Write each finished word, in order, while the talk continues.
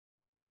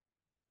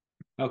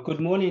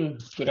Good morning,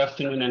 good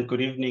afternoon, and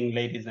good evening,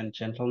 ladies and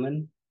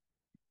gentlemen.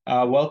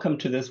 Welcome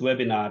to this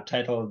webinar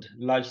titled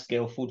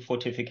Large-Scale Food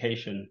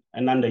Fortification,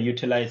 an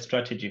Underutilized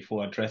Strategy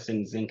for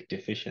Addressing Zinc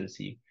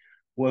Deficiency.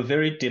 We're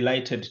very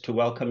delighted to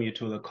welcome you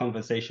to the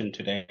conversation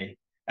today.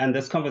 And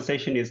this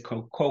conversation is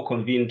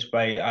co-convened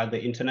by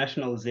the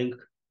International Zinc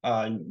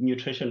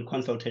Nutrition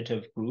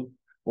Consultative Group,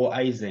 or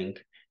iZinc,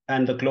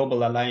 and the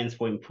Global Alliance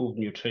for Improved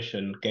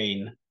Nutrition,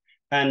 GAIN.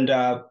 And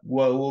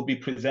we'll be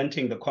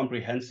presenting the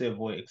comprehensive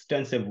or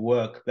extensive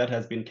work that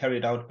has been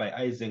carried out by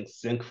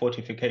iZinc's Zinc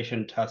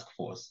Fortification Task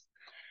Force.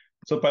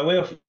 So by way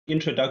of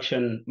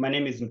introduction, my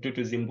name is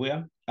Mtutu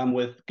Zimbuya. I'm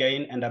with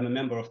GAIN and I'm a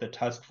member of the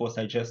task force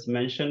I just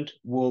mentioned.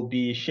 We'll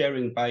be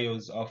sharing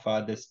bios of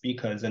the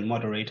speakers and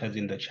moderators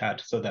in the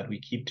chat so that we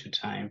keep to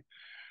time.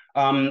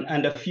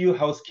 And a few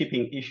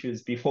housekeeping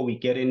issues before we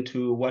get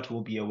into what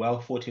will be a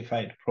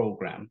well-fortified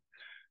program.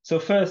 So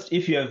first,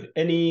 if you have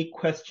any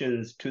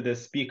questions to the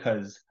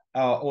speakers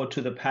or to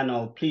the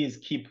panel, please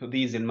keep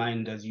these in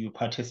mind as you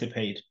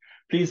participate.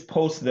 Please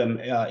post them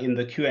in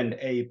the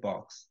Q&A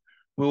box.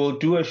 We will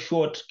do a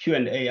short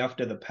Q&A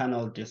after the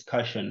panel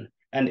discussion,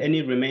 and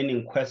any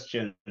remaining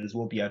questions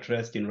will be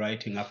addressed in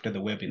writing after the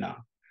webinar.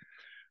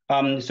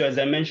 So as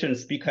I mentioned,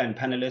 speaker and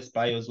panelist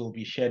bios will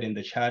be shared in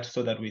the chat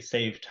so that we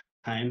save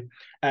time.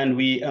 And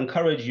we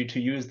encourage you to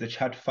use the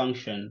chat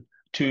function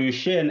to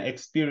share an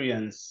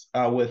experience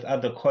with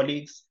other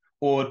colleagues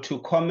or to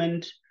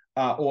comment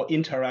or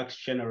interact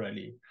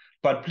generally.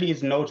 But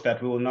please note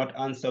that we will not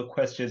answer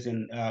questions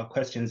in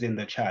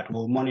the chat.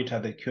 We'll monitor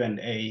the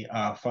Q&A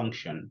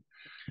function.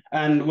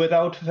 And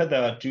without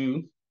further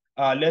ado,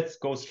 let's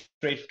go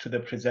straight to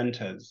the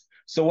presenters.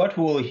 So what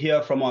we'll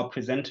hear from our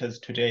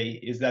presenters today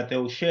is that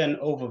they'll share an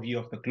overview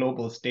of the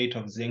global state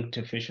of zinc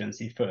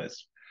deficiency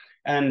first.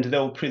 And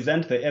they'll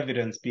present the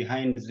evidence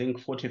behind zinc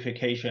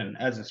fortification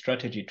as a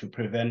strategy to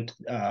prevent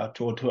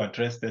to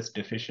address this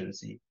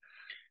deficiency.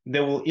 They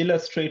will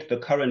illustrate the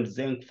current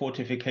zinc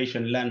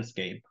fortification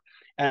landscape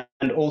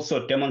and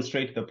also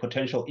demonstrate the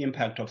potential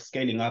impact of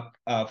scaling up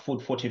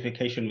food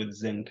fortification with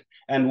zinc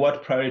and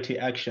what priority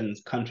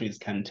actions countries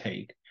can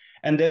take.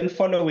 And then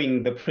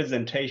following the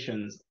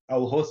presentations,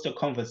 I'll host a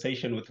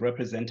conversation with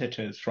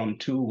representatives from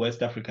 2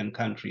 West African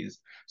countries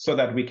so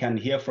that we can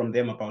hear from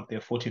them about their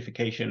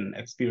fortification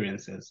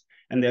experiences.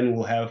 And then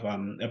we'll have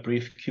a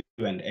brief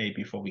Q&A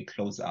before we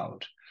close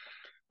out.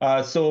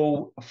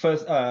 So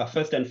first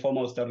and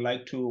foremost, I'd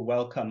like to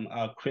welcome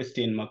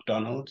Christine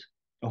McDonald,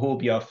 who will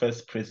be our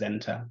first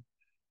presenter.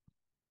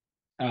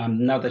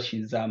 Now that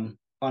she's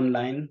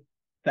online,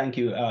 thank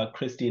you,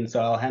 Christine.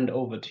 So I'll hand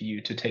over to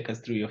you to take us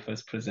through your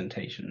first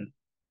presentation.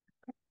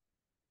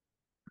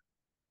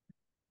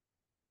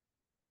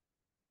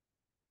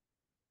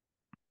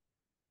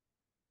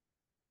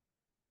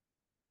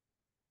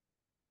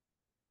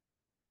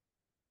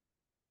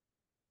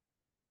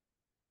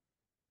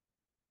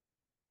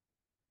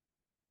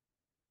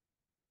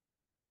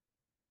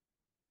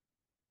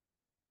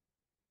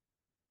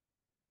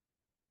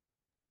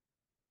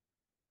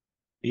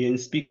 In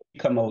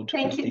speaker mode.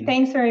 Thank you.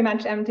 Thanks very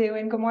much, Mdu,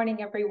 and good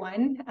morning,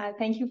 everyone.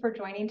 Thank you for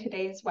joining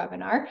today's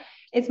webinar.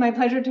 It's my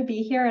pleasure to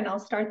be here, and I'll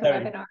start the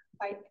webinar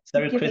by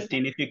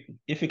Christine,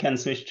 if you can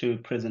switch to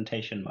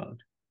presentation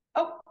mode.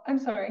 Oh, I'm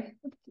sorry.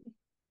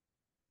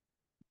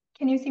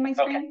 Can you see my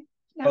screen? Okay.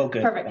 Yeah. Oh,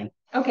 good. Perfect.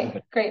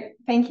 Okay, great.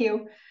 Thank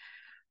you.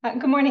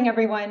 Good morning,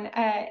 everyone,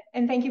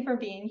 and thank you for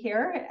being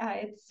here.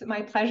 It's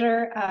my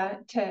pleasure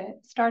to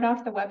start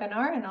off the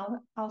webinar, and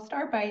I'll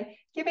start by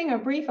giving a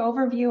brief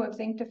overview of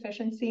zinc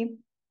deficiency.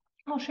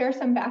 I'll share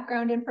some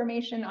background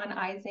information on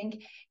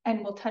iZinc,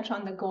 and we'll touch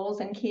on the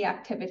goals and key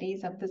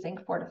activities of the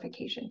Zinc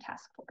Fortification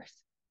Task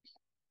Force.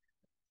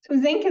 So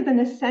zinc is an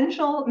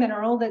essential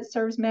mineral that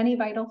serves many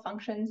vital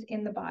functions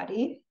in the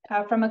body.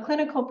 From a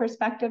clinical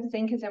perspective,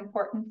 zinc is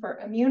important for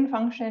immune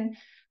function,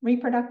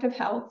 reproductive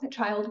health,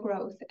 child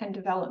growth, and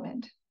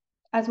development.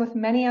 As with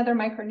many other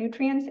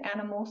micronutrients,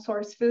 animal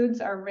source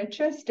foods are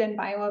richest in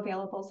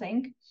bioavailable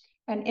zinc,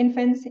 and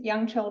infants,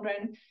 young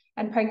children,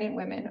 and pregnant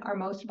women are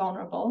most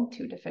vulnerable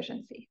to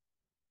deficiency.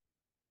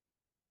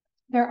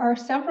 There are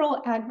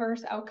several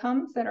adverse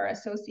outcomes that are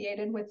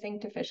associated with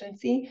zinc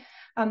deficiency.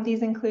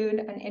 These include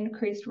an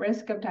increased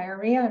risk of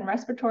diarrhea and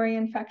respiratory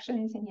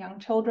infections in young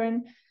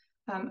children,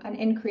 an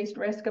increased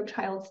risk of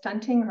child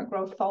stunting or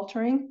growth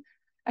faltering,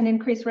 an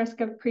increased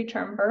risk of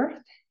preterm birth,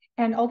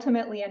 and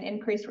ultimately an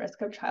increased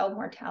risk of child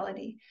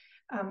mortality.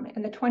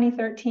 In the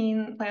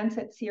 2013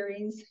 Lancet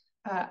series,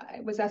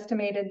 it was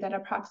estimated that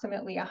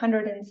approximately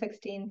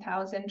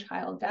 116,000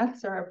 child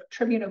deaths are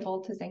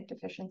attributable to zinc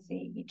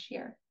deficiency each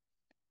year.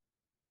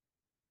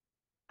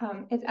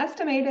 It's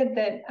estimated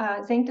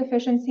that zinc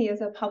deficiency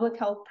is a public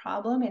health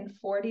problem in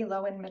 40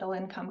 low and middle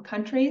income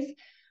countries.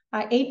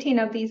 18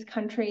 of these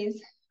countries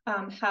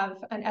have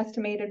an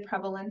estimated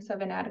prevalence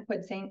of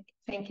inadequate zinc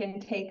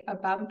intake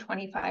above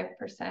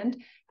 25%,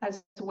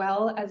 as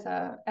well as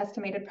an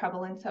estimated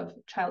prevalence of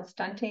child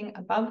stunting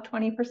above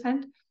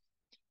 20%.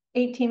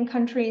 18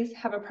 countries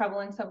have a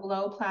prevalence of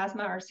low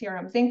plasma or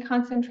serum zinc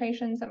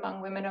concentrations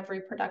among women of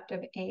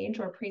reproductive age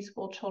or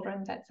preschool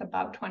children that's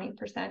above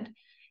 20%.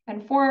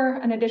 And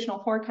an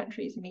additional 4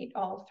 countries meet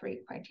all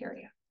 3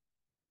 criteria.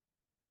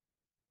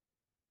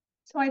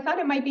 So I thought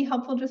it might be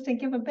helpful just to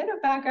give a bit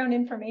of background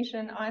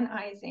information on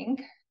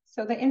iZinc.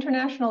 So the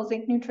International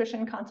Zinc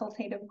Nutrition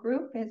Consultative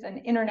Group is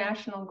an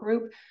international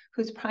group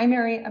whose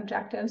primary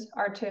objectives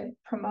are to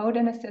promote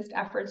and assist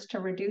efforts to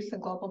reduce the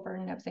global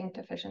burden of zinc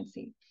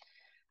deficiency.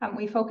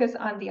 We focus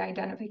on the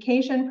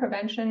identification,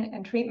 prevention,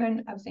 and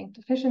treatment of zinc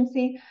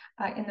deficiency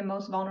in the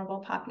most vulnerable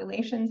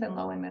populations in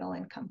low and middle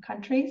income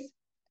countries.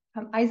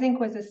 iZinc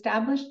was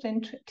established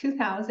in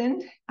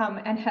 2000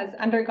 and has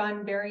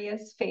undergone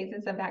various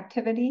phases of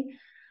activity.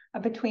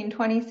 Between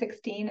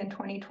 2016 and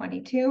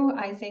 2022,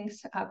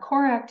 iZinc's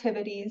core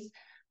activities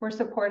were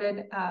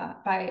supported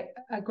by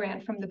a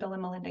grant from the Bill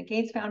and Melinda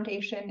Gates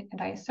Foundation,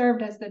 and I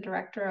served as the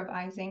director of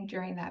iZinc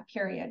during that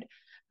period.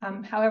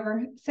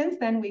 However, since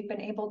then, we've been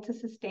able to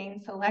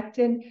sustain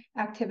selected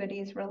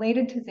activities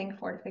related to zinc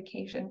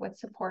fortification with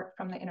support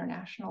from the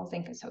International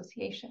Zinc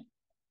Association.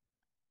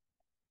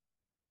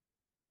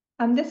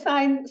 This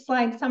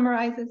slide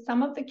summarizes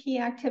some of the key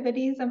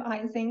activities of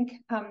iZinc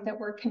that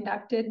were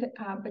conducted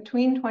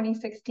between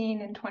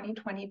 2016 and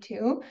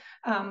 2022,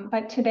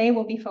 but today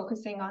we'll be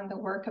focusing on the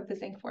work of the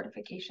Zinc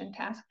Fortification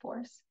Task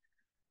Force.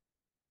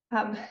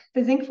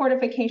 The Zinc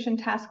Fortification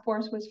Task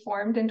Force was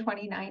formed in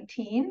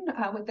 2019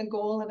 with the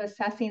goal of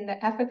assessing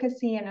the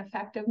efficacy and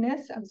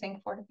effectiveness of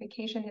zinc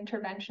fortification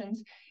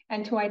interventions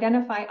and to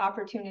identify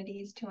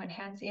opportunities to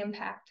enhance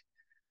impact.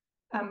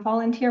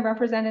 Volunteer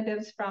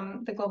representatives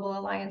from the Global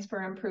Alliance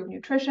for Improved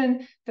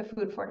Nutrition, the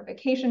Food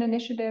Fortification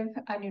Initiative,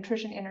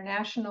 Nutrition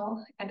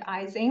International, and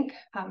iZinc,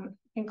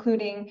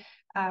 including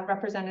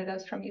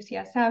representatives from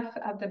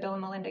UCSF, the Bill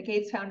and Melinda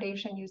Gates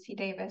Foundation, UC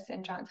Davis,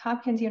 and Johns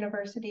Hopkins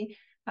University,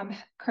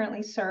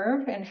 currently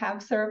serve and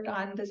have served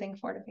on the Zinc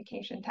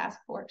Fortification Task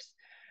Force.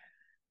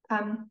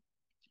 And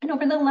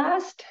over the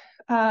last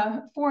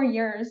 4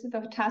 years,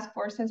 the task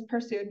force has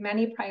pursued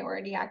many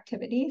priority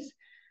activities.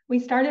 We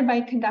started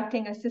by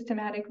conducting a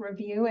systematic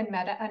review and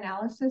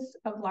meta-analysis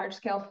of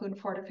large-scale food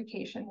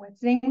fortification with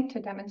zinc to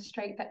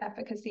demonstrate the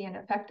efficacy and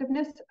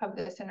effectiveness of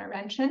this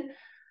intervention.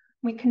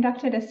 We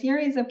conducted a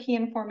series of key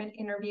informant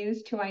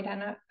interviews to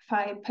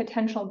identify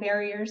potential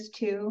barriers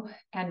to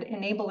and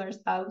enablers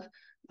of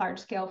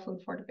large-scale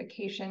food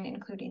fortification,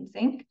 including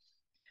zinc.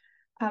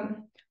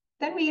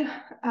 Then we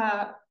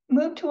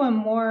moved to a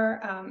more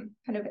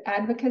kind of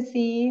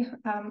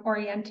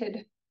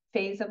advocacy-oriented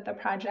phase of the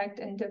project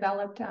and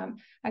developed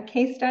a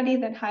case study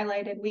that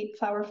highlighted wheat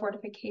flour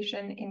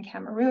fortification in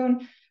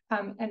Cameroon,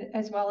 and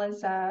as well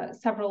as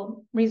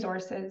several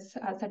resources,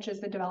 such as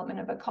the development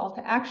of a call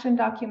to action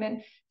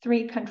document,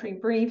 3 country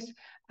briefs,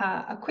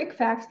 a quick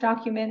facts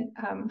document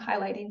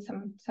highlighting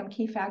some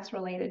key facts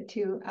related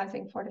to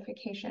zinc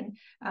fortification,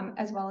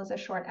 as well as a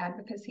short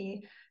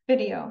advocacy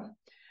video.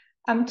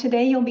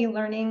 Today, you'll be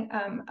learning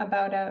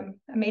about a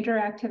major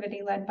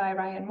activity led by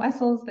Ryan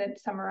Wessels that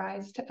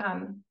summarized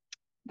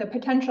the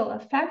potential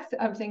effects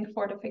of zinc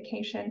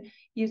fortification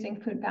using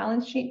food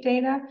balance sheet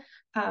data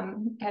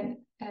and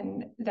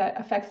the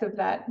effects of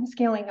that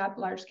scaling up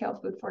large-scale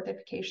food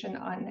fortification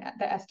on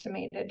the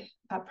estimated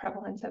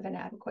prevalence of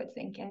inadequate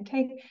zinc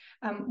intake.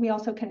 We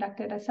also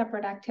conducted a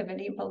separate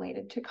activity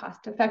related to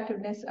cost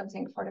effectiveness of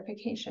zinc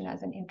fortification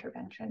as an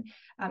intervention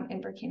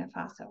in Burkina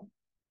Faso.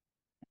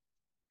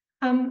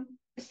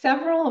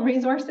 Several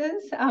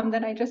resources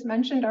that I just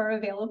mentioned are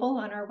available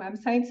on our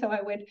website, so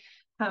I would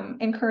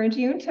encourage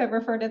you to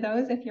refer to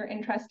those if you're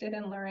interested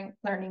in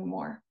learning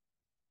more.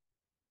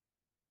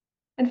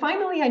 And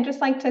finally, I'd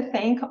just like to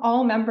thank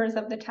all members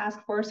of the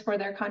task force for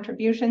their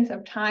contributions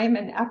of time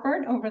and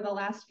effort over the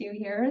last few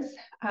years.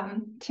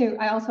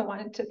 I also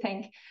wanted to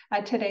thank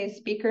today's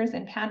speakers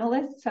and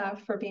panelists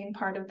for being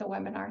part of the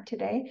webinar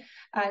today.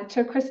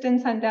 To Kristen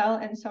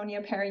Sundell and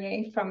Sonia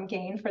Perrier from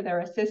GAIN for their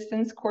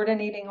assistance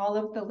coordinating all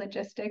of the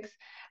logistics,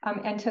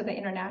 and to the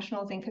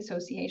International Zinc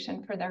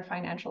Association for their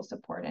financial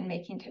support in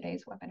making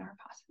today's webinar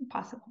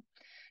possible.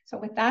 So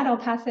with that, I'll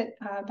pass it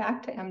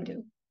back to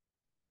Mdu.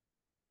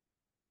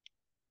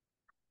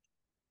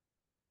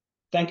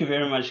 Thank you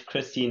very much,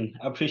 Christine.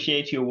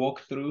 Appreciate your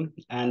walkthrough,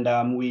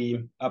 and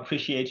we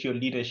appreciate your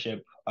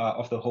leadership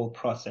of the whole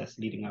process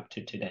leading up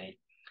to today.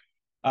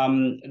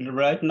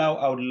 Right now,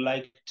 I would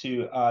like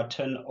to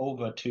turn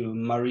over to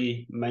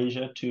Marie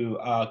Menger to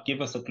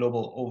give us a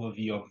global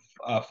overview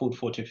of food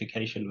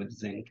fortification with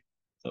zinc.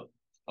 So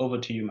over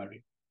to you,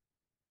 Marie.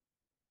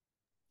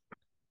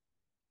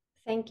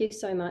 Thank you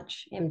so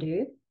much,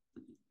 Mdu.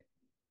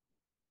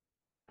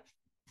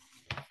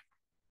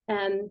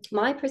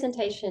 My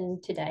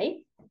presentation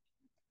today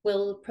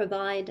will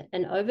provide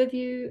an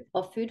overview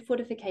of food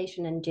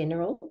fortification in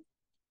general,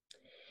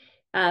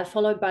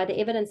 followed by the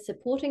evidence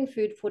supporting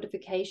food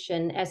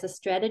fortification as a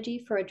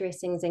strategy for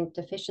addressing zinc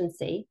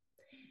deficiency,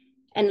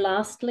 and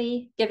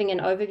lastly, giving an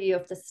overview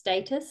of the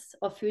status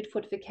of food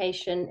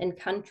fortification in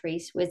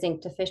countries where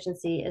zinc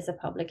deficiency is a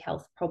public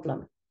health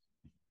problem.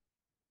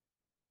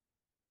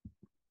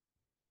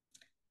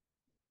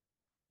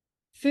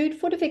 Food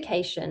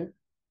fortification,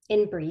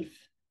 in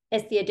brief,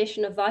 is the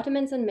addition of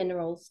vitamins and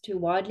minerals to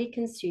widely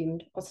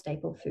consumed or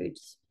staple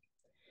foods.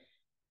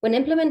 When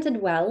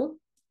implemented well,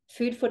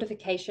 food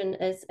fortification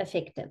is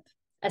effective.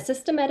 A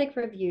systematic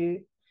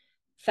review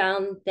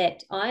found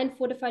that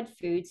iron-fortified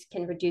foods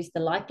can reduce the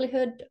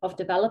likelihood of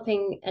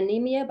developing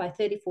anemia by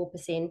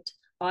 34%.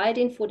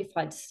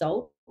 Iodine-fortified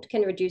salt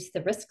can reduce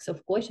the risks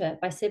of goiter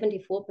by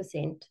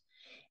 74%.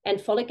 And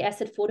folic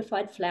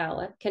acid-fortified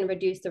flour can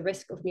reduce the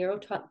risk of neural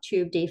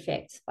tube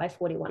defects by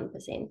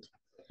 41%.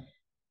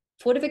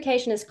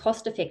 Fortification is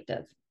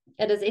cost-effective.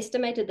 It is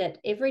estimated that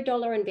every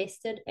dollar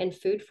invested in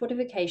food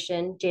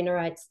fortification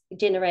generates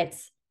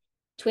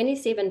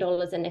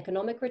 $27 in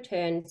economic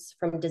returns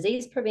from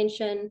disease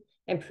prevention,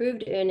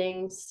 improved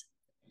earnings,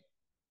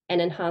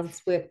 and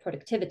enhanced work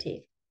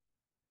productivity.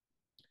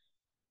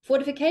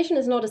 Fortification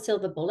is not a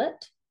silver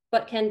bullet,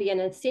 but can be an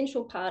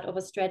essential part of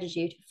a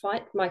strategy to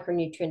fight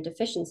micronutrient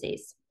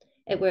deficiencies.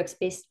 It works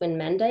best when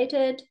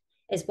mandated,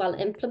 is well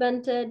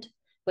implemented,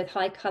 with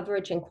high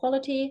coverage and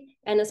quality,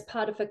 and is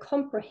part of a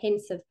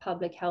comprehensive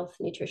public health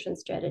nutrition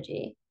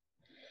strategy.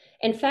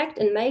 In fact,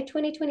 in May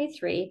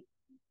 2023,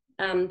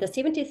 the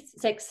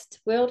 76th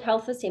World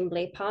Health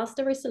Assembly passed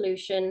a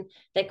resolution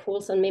that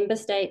calls on member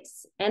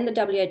states and the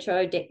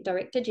WHO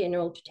Director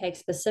General to take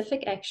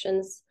specific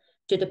actions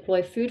to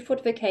deploy food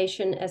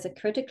fortification as a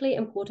critically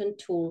important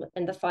tool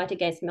in the fight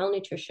against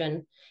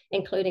malnutrition,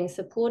 including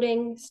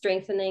supporting,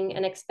 strengthening,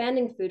 and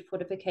expanding food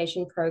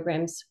fortification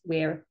programs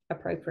where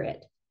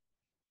appropriate.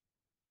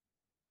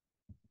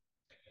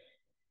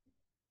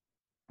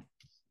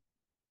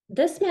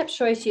 This map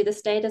shows you the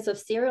status of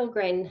cereal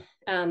grain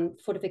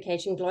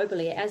fortification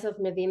globally as of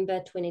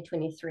November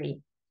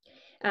 2023.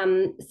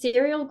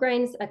 Cereal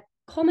grains are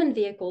common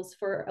vehicles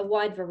for a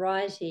wide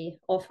variety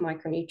of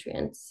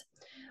micronutrients.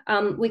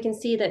 We can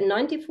see that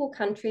 94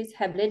 countries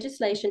have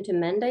legislation to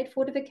mandate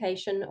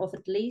fortification of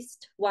at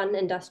least one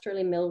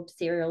industrially milled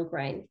cereal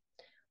grain.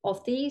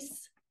 Of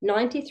these,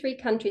 93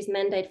 countries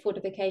mandate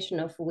fortification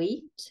of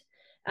wheat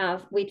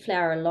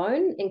flour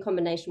alone in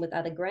combination with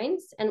other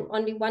grains, and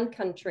only one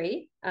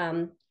country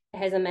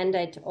has a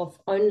mandate of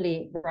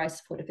only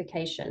rice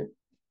fortification.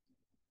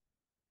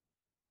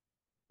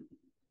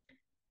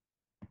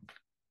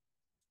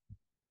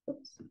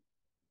 Oops.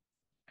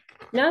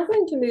 Now I'm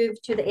going to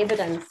move to the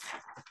evidence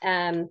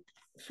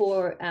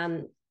for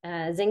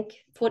zinc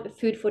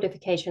food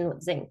fortification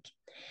with zinc.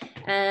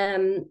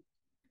 In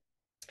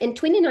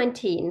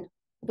 2019,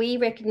 we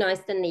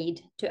recognized the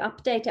need to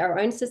update our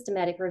own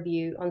systematic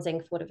review on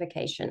zinc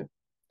fortification.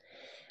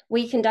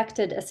 We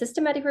conducted a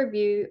systematic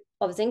review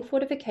of zinc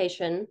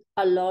fortification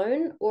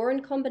alone or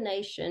in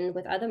combination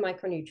with other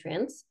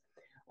micronutrients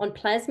on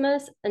plasma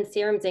and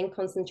serum zinc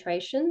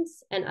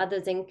concentrations and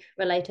other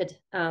zinc-related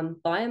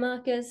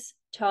biomarkers,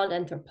 child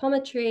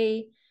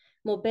anthropometry,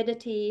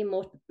 morbidity,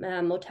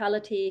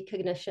 mortality,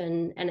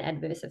 cognition, and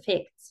adverse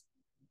effects.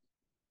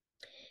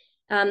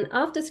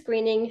 After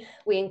screening,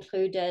 we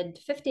included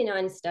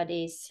 59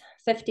 studies,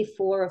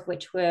 54 of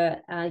which were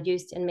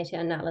used in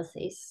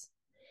meta-analyses.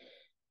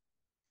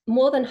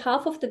 More than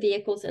half of the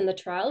vehicles in the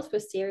trials were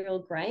cereal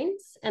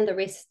grains and the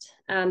rest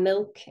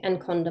milk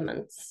and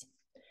condiments.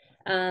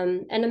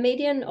 And a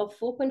median of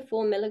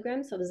 4.4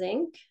 milligrams of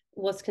zinc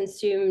was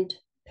consumed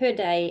per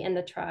day in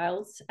the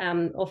trials,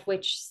 of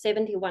which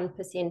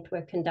 71%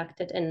 were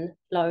conducted in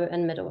low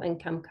and middle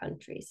income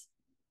countries.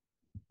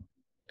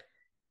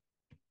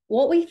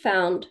 What we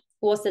found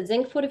was that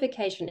zinc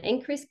fortification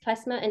increased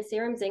plasma and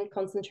serum zinc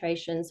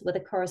concentrations with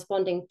a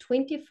corresponding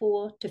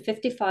 24 to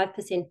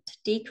 55%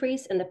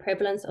 decrease in the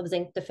prevalence of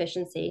zinc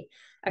deficiency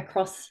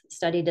across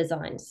study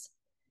designs.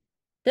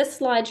 This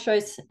slide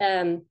shows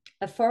a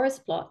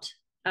forest plot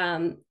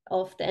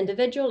of the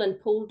individual and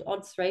pooled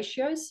odds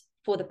ratios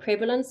for the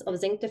prevalence of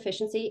zinc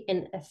deficiency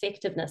in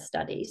effectiveness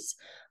studies,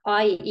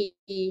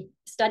 i.e.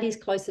 studies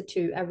closer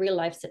to a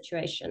real-life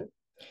situation,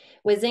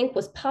 where zinc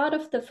was part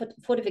of the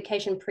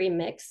fortification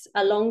premix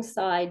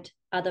alongside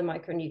other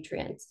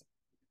micronutrients.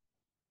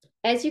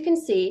 As you can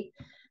see,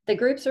 the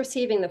groups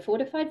receiving the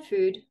fortified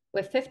food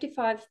were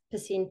 55%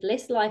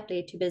 less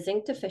likely to be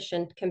zinc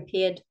deficient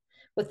compared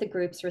with the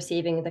groups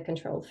receiving the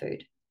control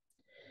food.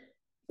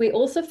 We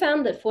also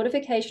found that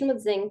fortification with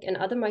zinc and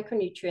other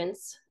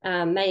micronutrients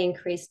may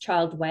increase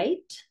child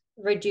weight,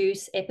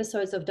 reduce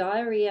episodes of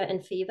diarrhea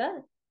and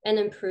fever, and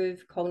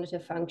improve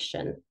cognitive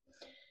function.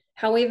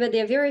 However,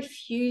 there are very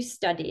few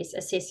studies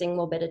assessing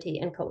morbidity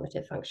and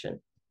cognitive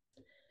function.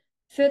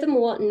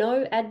 Furthermore,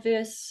 no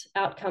adverse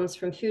outcomes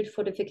from food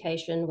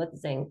fortification with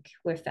zinc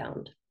were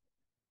found.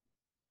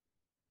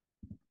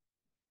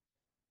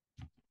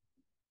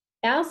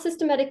 Our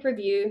systematic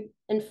review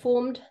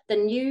informed the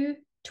new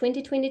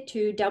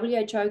 2022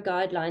 WHO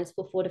guidelines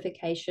for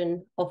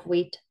fortification of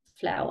wheat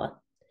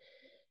flour.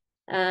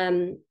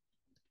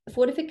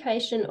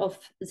 Fortification of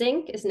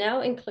zinc is now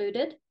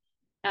included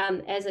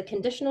as a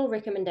conditional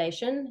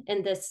recommendation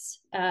in this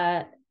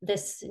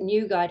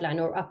new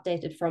guideline, or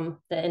updated from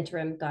the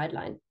interim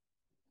guideline.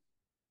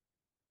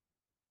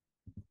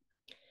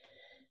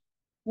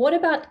 What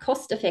about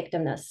cost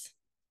effectiveness?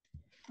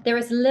 There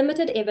is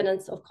limited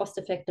evidence of cost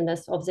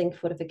effectiveness of zinc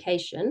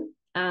fortification,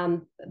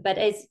 but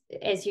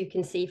as you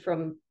can see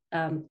from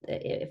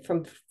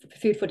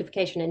food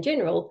fortification in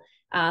general,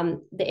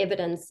 the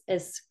evidence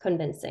is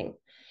convincing.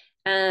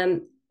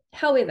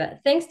 However,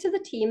 thanks to the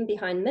team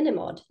behind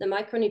Minimod, the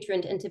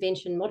micronutrient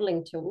intervention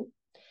modeling tool,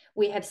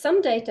 we have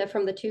some data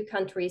from the two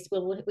countries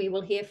we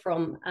will hear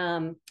from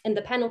in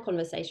the panel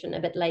conversation a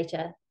bit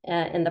later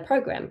in the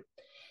program.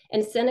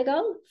 In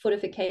Senegal,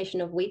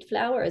 fortification of wheat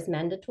flour is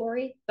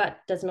mandatory, but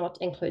does not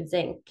include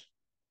zinc.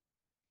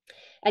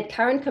 At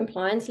current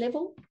compliance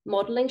level,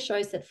 modeling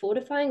shows that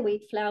fortifying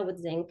wheat flour with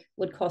zinc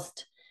would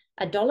cost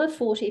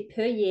 $1.40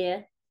 per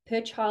year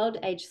per child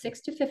aged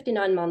 6 to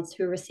 59 months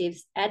who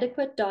receives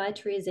adequate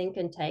dietary zinc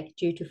intake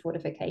due to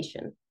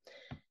fortification.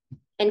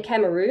 In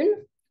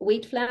Cameroon,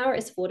 wheat flour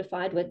is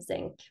fortified with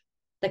zinc.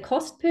 The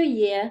cost per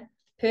year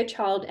per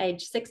child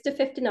aged 6 to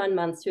 59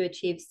 months who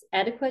achieves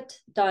adequate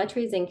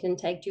dietary zinc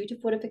intake due to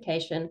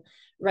fortification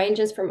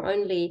ranges from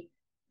only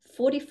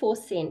 44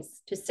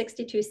 cents to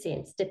 62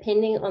 cents,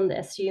 depending on the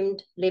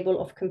assumed level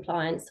of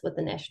compliance with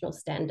the national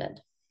standard.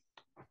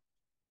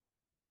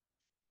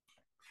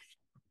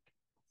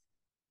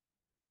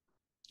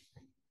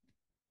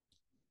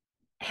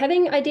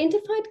 Having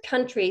identified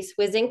countries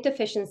where zinc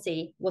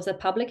deficiency was a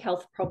public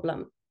health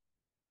problem,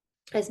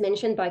 as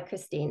mentioned by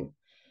Christine,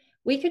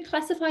 we could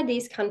classify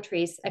these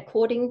countries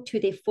according to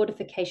their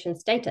fortification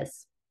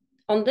status.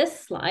 On this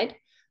slide,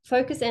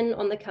 focus in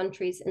on the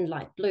countries in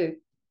light blue.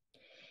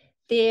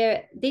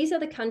 These are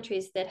the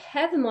countries that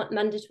have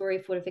mandatory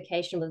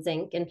fortification with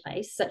zinc in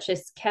place, such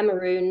as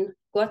Cameroon,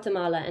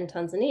 Guatemala, and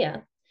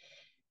Tanzania.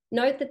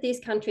 Note that these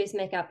countries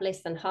make up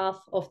less than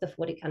half of the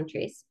 40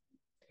 countries.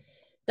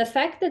 The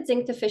fact that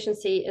zinc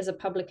deficiency is a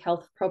public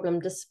health problem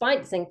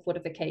despite zinc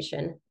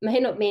fortification may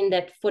not mean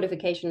that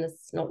fortification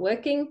is not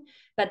working,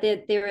 but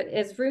there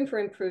is room for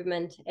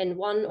improvement in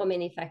one or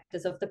many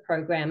factors of the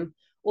program,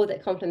 or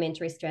that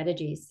complementary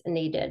strategies are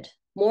needed.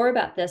 More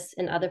about this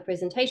in other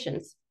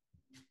presentations.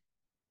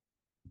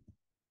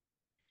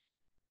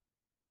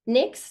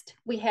 Next,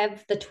 we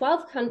have the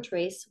 12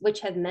 countries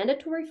which have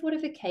mandatory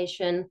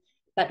fortification,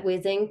 but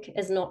where zinc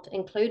is not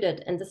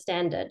included in the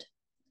standard,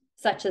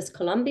 such as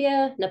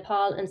Colombia,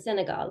 Nepal, and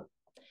Senegal.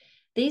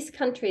 These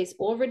countries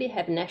already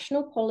have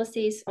national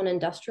policies on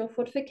industrial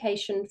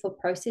fortification for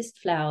processed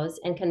flours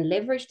and can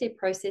leverage their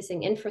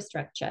processing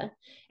infrastructure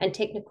and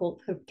technical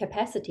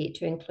capacity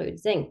to include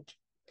zinc.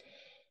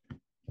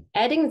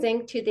 Adding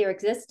zinc to their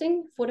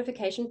existing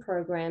fortification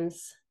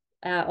programs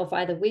of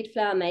either wheat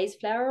flour, maize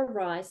flour, or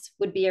rice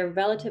would be a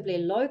relatively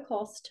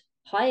low-cost,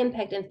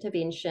 high-impact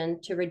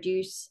intervention to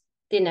reduce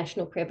the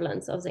national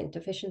prevalence of zinc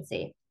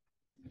deficiency.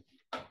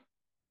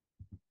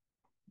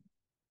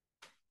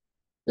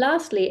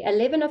 Lastly,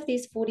 11 of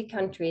these 40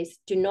 countries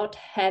do not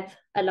have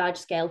a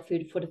large-scale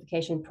food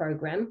fortification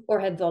program or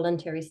have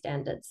voluntary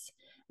standards.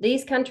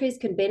 These countries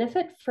could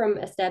benefit from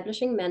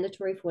establishing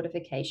mandatory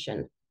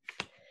fortification.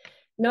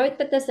 Note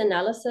that this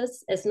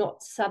analysis is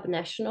not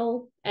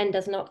subnational and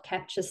does not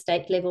capture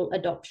state-level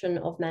adoption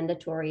of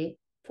mandatory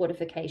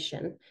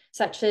fortification,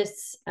 such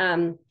as,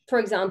 for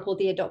example,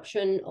 the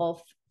adoption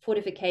of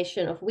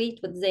fortification of wheat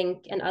with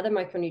zinc and other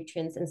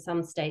micronutrients in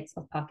some states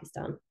of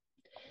Pakistan.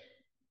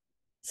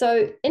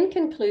 So in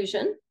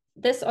conclusion,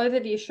 this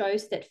overview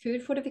shows that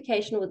food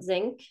fortification with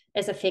zinc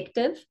is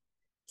effective,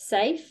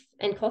 safe,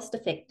 and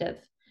cost-effective,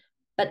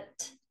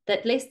 but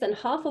that less than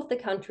half of the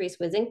countries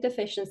where zinc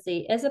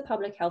deficiency is a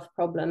public health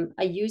problem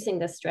are using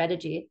this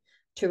strategy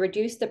to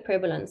reduce the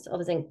prevalence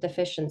of zinc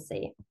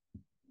deficiency.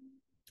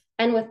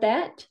 And with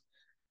that,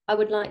 I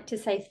would like to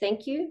say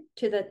thank you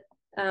to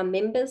the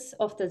members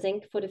of the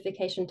Zinc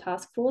Fortification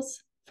Task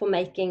Force for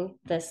making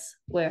this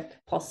work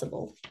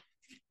possible.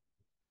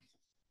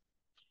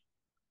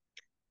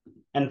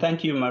 And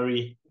thank you,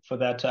 Marie, for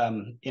that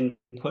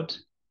input.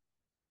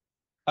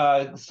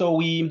 So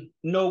we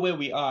know where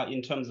we are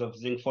in terms of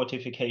zinc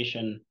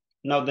fortification.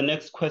 Now, the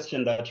next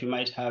question that you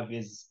might have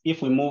is,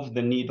 if we move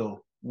the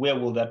needle, where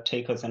will that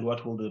take us and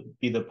what will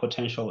be the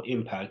potential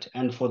impact?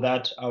 And for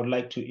that, I would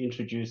like to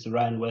introduce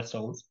Ryan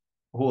Wessels,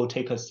 who will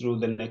take us through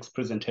the next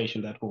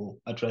presentation that will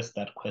address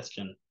that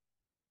question.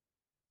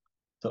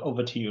 So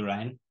over to you,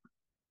 Ryan.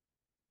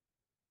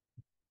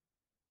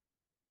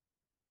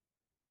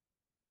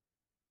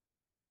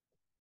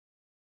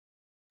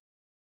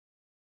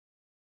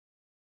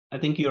 I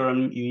think you're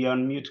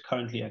on mute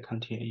currently. I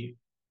can't hear you.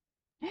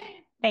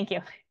 Thank you.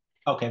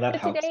 Okay, that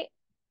helps. Today,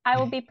 I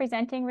will be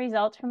presenting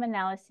results from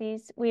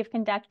analyses we have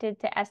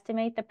conducted to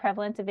estimate the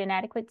prevalence of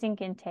inadequate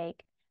zinc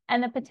intake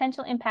and the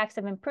potential impacts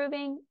of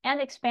improving and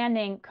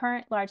expanding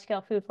current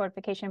large-scale food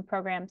fortification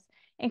programs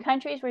in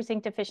countries where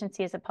zinc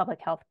deficiency is a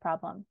public health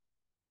problem.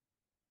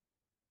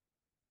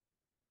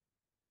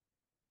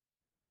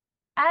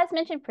 As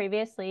mentioned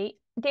previously,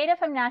 data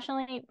from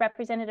nationally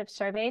representative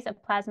surveys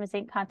of plasma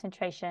zinc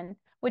concentration,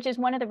 which is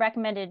one of the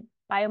recommended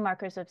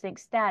biomarkers of zinc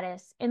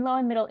status in low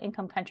and middle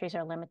income countries,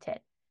 are limited,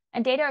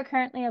 and data are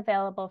currently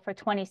available for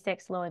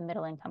 26 low and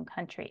middle income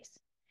countries.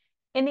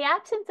 In the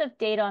absence of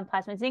data on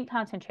plasma zinc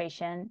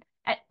concentration,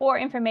 or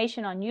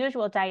information on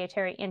usual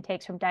dietary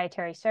intakes from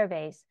dietary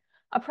surveys,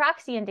 a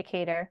proxy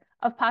indicator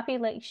of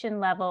population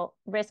level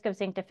risk of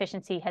zinc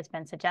deficiency has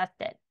been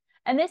suggested.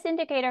 And this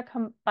indicator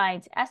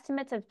combines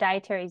estimates of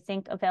dietary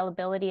zinc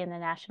availability in the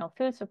national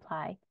food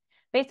supply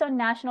based on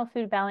national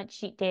food balance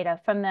sheet data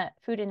from the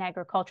Food and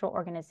Agricultural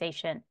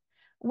Organization,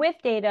 with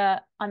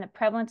data on the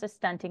prevalence of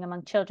stunting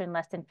among children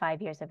less than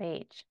 5 years of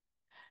age.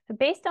 So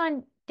based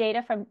on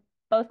data from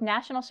both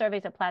national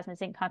surveys of plasma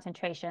zinc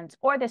concentrations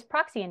or this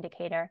proxy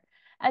indicator,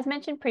 as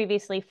mentioned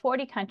previously,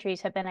 40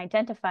 countries have been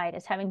identified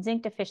as having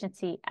zinc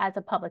deficiency as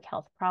a public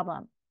health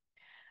problem.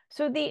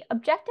 So the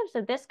objectives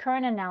of this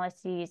current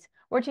analyses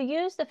were to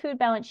use the food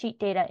balance sheet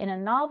data in a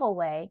novel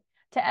way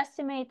to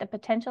estimate the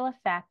potential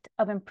effect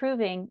of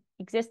improving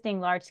existing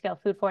large-scale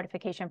food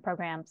fortification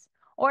programs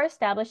or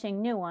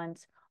establishing new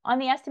ones on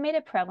the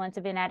estimated prevalence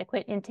of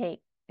inadequate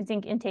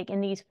zinc intake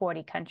in these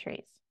 40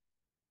 countries.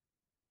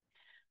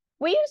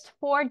 We used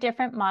 4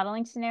 different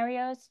modeling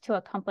scenarios to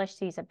accomplish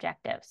these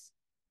objectives.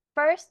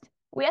 First,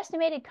 we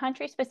estimated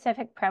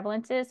country-specific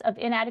prevalences of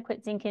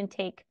inadequate zinc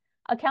intake,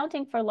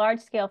 accounting for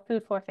large-scale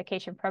food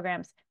fortification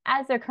programs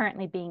as they're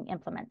currently being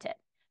implemented.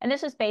 And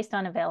this was based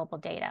on available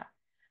data.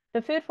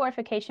 The food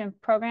fortification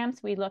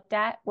programs we looked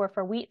at were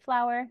for wheat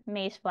flour,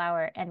 maize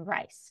flour, and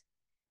rice.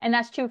 And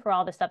that's true for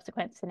all the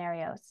subsequent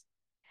scenarios.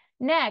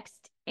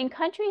 Next, in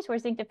countries where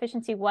zinc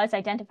deficiency was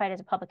identified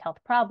as a public health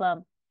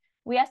problem,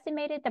 we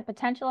estimated the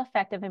potential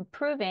effect of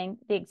improving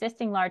the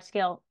existing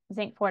large-scale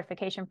zinc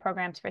fortification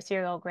programs for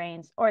cereal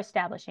grains or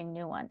establishing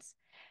new ones.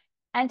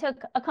 And to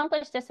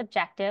accomplish this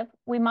objective,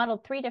 we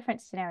modeled 3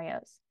 different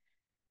scenarios.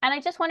 And I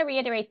just want to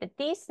reiterate that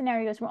these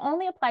scenarios were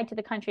only applied to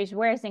the countries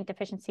where zinc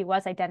deficiency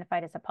was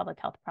identified as a public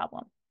health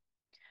problem.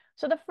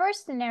 So the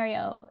first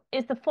scenario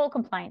is the full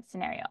compliance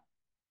scenario.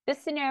 This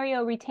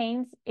scenario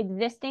retains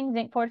existing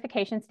zinc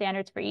fortification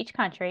standards for each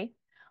country,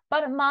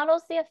 but it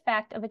models the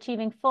effect of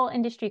achieving full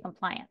industry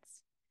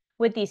compliance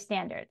with these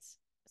standards.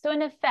 So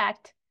in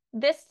effect,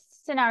 this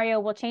scenario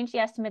will change the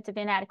estimates of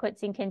inadequate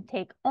zinc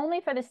intake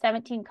only for the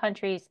 17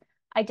 countries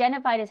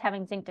identified as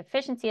having zinc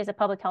deficiency as a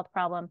public health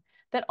problem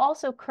that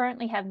also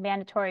currently have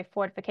mandatory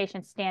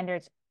fortification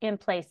standards in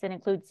place that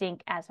include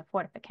zinc as a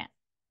fortificant.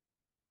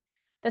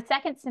 The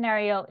second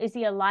scenario is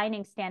the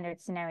aligning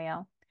standards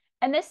scenario.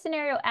 And this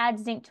scenario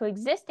adds zinc to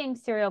existing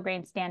cereal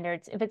grain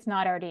standards if it's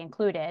not already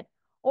included,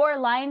 or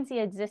aligns the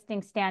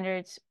existing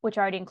standards, which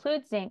already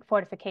include zinc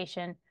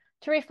fortification,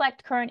 to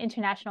reflect current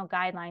international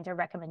guidelines or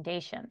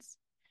recommendations.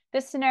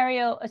 This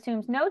scenario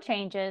assumes no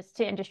changes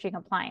to industry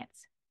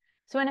compliance.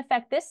 So in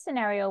effect, this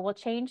scenario will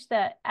change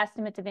the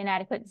estimates of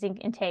inadequate zinc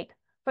intake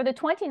for the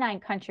 29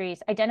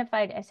 countries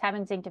identified as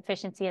having zinc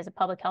deficiency as a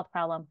public health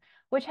problem,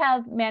 which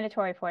have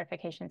mandatory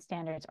fortification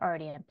standards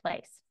already in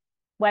place,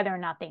 whether or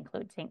not they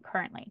include zinc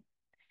currently.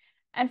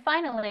 And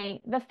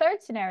finally, the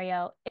third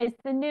scenario is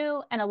the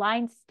new and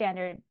aligned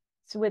standards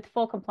with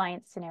full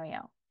compliance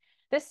scenario.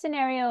 This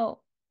scenario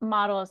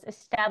models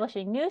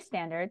establishing new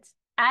standards,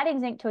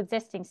 adding zinc to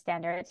existing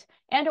standards,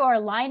 and or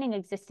aligning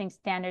existing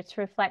standards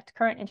to reflect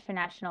current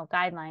international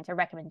guidelines or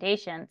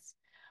recommendations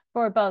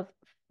for both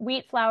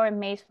wheat flour,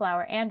 maize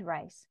flour, and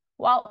rice,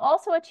 while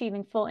also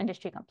achieving full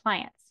industry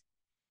compliance.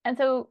 And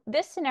so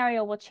this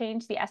scenario will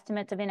change the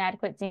estimates of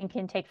inadequate zinc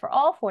intake for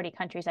all 40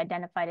 countries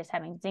identified as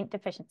having zinc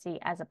deficiency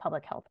as a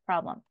public health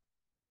problem.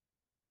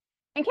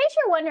 In case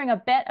you're wondering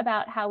a bit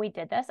about how we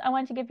did this, I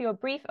want to give you a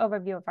brief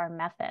overview of our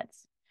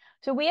methods.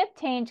 So we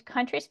obtained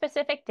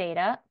country-specific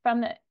data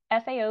from the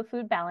FAO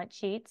food balance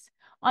sheets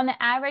on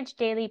the average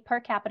daily per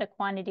capita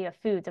quantity of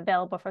foods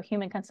available for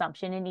human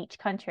consumption in each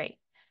country.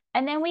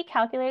 And then we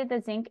calculated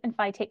the zinc and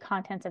phytate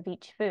contents of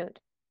each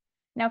food.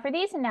 Now for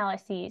these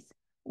analyses,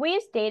 we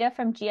used data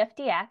from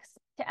GFDX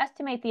to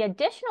estimate the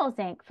additional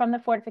zinc from the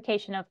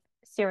fortification of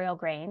cereal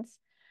grains.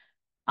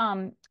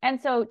 And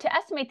so to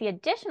estimate the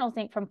additional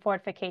zinc from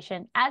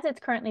fortification as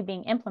it's currently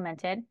being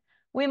implemented,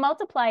 we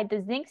multiplied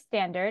the zinc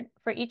standard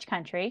for each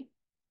country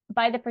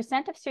by the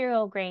percent of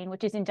cereal grain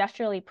which is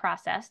industrially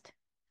processed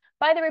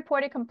by the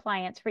reported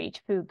compliance for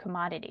each food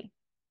commodity.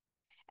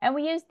 And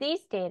we used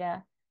these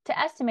data to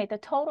estimate the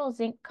total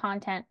zinc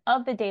content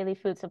of the daily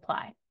food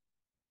supply.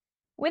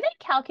 We then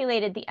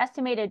calculated the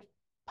estimated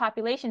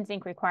population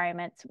zinc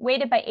requirements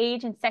weighted by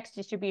age and sex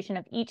distribution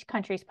of each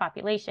country's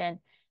population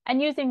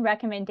and using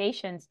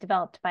recommendations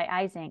developed by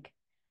iZinc.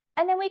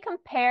 And then we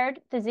compared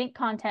the zinc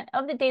content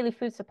of the daily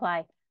food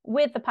supply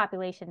with the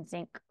population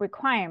zinc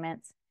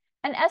requirements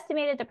and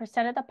estimated the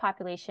percent of the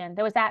population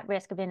that was at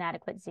risk of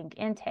inadequate zinc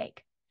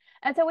intake.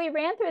 And so we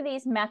ran through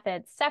these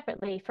methods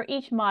separately for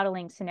each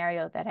modeling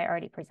scenario that I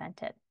already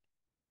presented.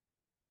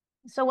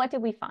 So what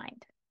did we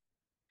find?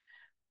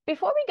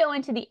 Before we go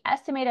into the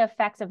estimated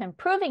effects of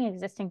improving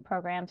existing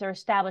programs or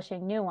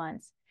establishing new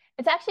ones,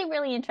 it's actually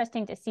really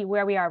interesting to see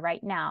where we are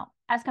right now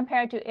as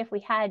compared to if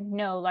we had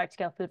no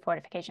large-scale food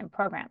fortification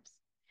programs.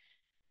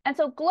 And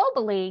so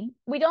globally,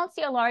 we don't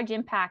see a large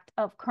impact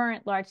of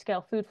current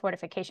large-scale food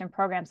fortification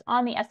programs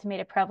on the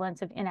estimated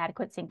prevalence of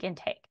inadequate zinc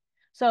intake.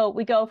 So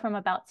we go from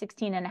about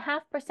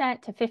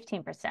 16.5% to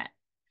 15%.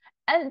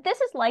 And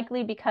this is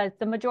likely because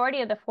the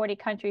majority of the 40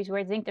 countries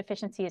where zinc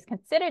deficiency is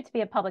considered to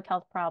be a public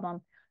health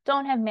problem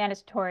don't have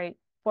mandatory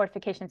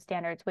fortification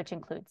standards, which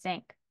include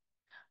zinc.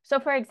 So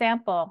for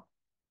example,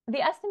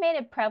 the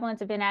estimated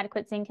prevalence of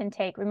inadequate zinc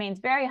intake remains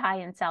very high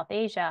in South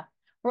Asia,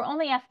 where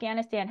only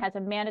Afghanistan has a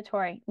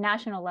mandatory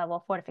national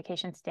level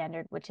fortification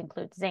standard, which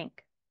includes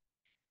zinc.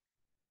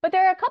 But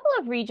there are a couple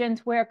of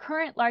regions where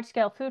current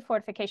large-scale food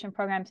fortification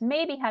programs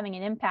may be having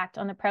an impact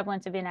on the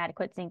prevalence of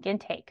inadequate zinc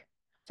intake.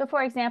 So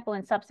for example,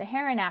 in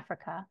sub-Saharan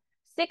Africa,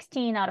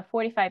 16 out of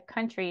 45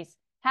 countries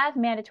have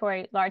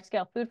mandatory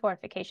large-scale food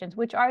fortifications,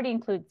 which already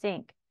include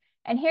zinc.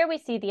 And here we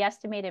see the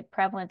estimated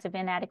prevalence of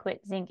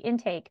inadequate zinc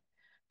intake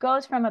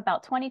goes from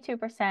about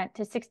 22%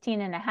 to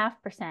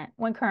 16.5%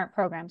 when current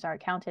programs are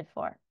accounted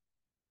for.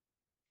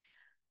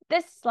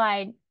 This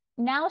slide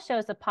now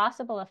shows the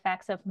possible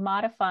effects of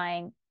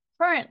modifying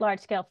current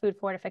large-scale food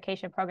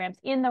fortification programs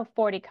in the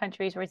 40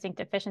 countries where zinc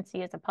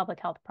deficiency is a public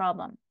health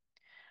problem.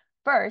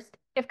 First,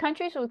 if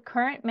countries with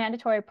current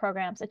mandatory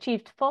programs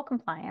achieved full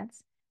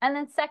compliance, and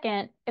then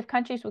second, if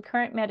countries with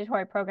current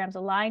mandatory programs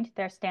aligned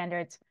their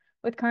standards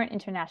with current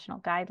international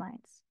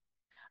guidelines.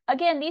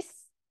 Again, these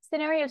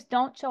scenarios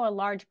don't show a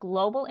large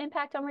global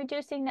impact on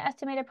reducing the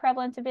estimated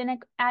prevalence of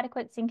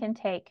inadequate zinc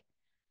intake.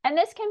 And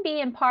this can be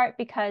in part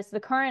because the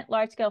current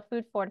large-scale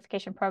food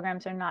fortification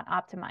programs are not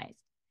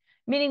optimized,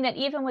 meaning that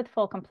even with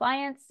full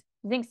compliance,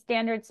 zinc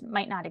standards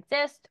might not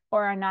exist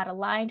or are not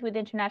aligned with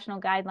international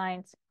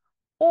guidelines,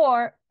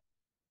 or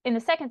in the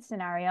second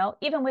scenario,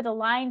 even with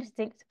aligned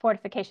zinc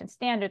fortification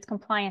standards,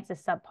 compliance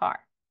is subpar.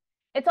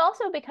 It's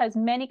also because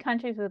many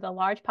countries with a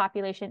large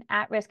population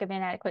at risk of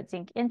inadequate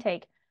zinc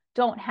intake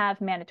don't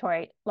have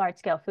mandatory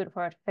large-scale food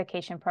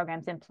fortification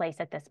programs in place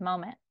at this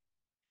moment.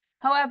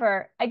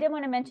 However, I did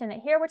want to mention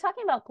that here we're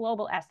talking about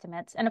global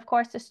estimates, and of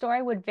course the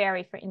story would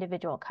vary for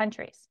individual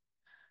countries.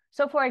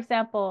 So for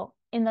example,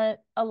 in the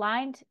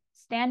aligned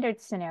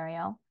standards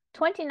scenario,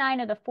 29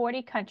 of the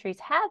 40 countries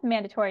have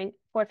mandatory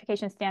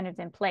fortification standards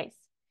in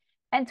place,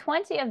 and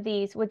 20 of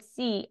these would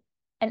see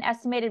an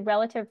estimated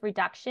relative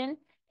reduction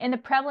in the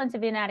prevalence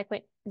of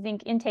inadequate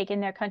zinc intake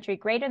in their country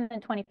greater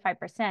than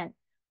 25%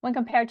 when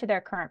compared to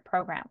their current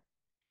program.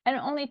 And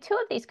only 2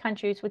 of these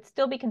countries would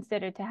still be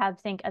considered to have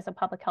zinc as a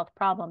public health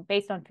problem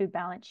based on food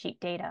balance sheet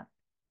data.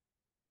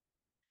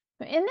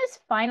 In this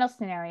final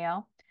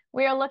scenario,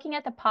 we are looking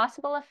at the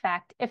possible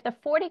effect if the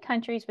 40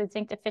 countries with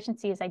zinc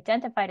deficiency is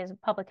identified as a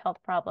public health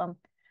problem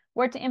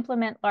were to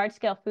implement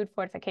large-scale food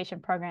fortification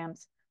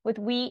programs with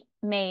wheat,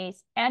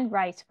 maize, and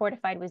rice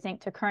fortified with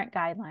zinc to current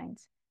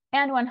guidelines,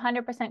 and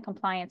 100%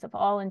 compliance of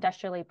all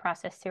industrially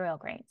processed cereal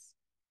grains.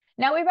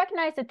 Now, we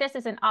recognize that this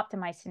is an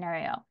optimized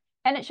scenario,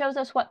 and it shows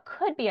us what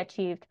could be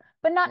achieved,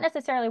 but not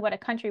necessarily what a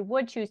country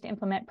would choose to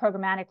implement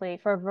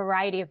programmatically for a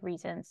variety of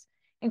reasons,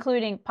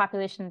 including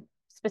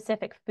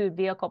population-specific food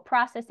vehicle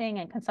processing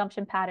and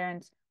consumption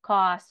patterns,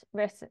 costs,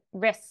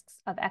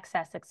 risks of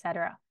excess,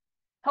 etc.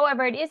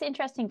 However, it is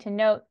interesting to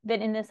note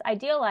that in this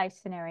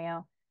idealized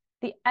scenario,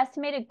 the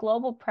estimated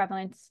global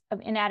prevalence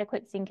of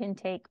inadequate zinc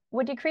intake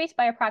would decrease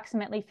by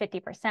approximately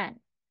 50%,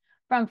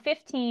 from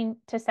 15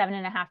 to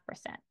 7.5%.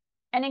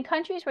 And in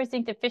countries where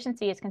zinc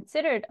deficiency is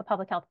considered a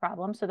public health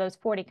problem, so those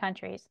 40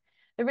 countries,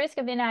 the risk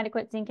of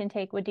inadequate zinc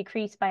intake would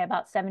decrease by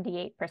about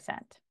 78%.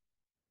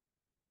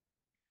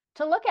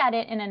 To look at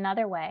it in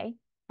another way,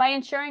 by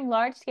ensuring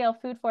large-scale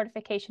food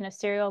fortification of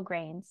cereal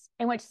grains,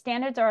 in which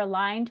standards are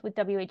aligned with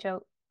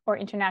WHO or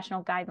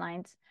international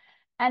guidelines,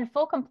 and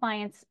full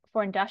compliance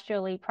for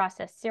industrially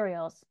processed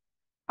cereals,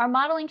 our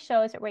modeling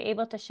shows that we're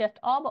able to shift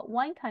all but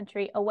 1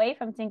 country away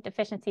from zinc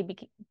deficiency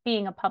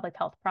being a public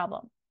health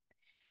problem.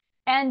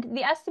 And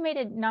the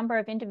estimated number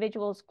of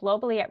individuals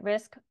globally at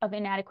risk of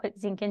inadequate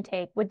zinc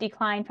intake would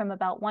decline from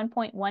about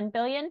 1.1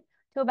 billion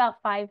to about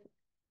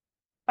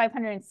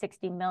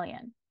 560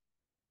 million.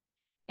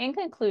 In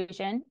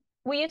conclusion,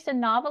 we used a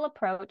novel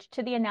approach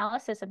to the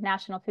analysis of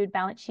national food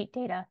balance sheet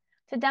data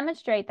to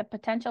demonstrate the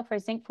potential for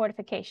zinc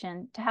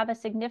fortification to have a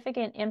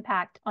significant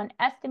impact on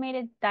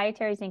estimated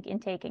dietary zinc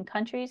intake in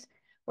countries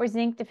where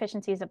zinc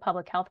deficiency is a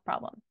public health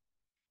problem.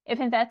 If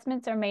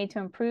investments are made to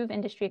improve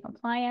industry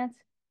compliance,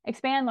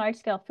 expand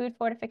large-scale food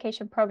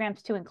fortification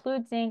programs to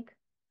include zinc,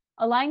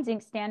 align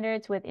zinc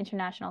standards with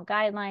international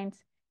guidelines,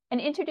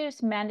 and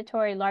introduce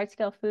mandatory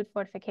large-scale food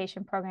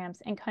fortification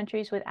programs in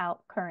countries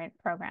without current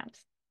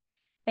programs.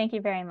 Thank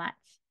you very much.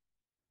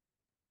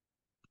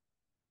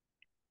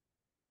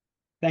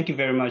 Thank you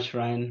very much,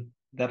 Ryan.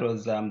 That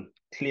was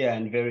clear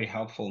and very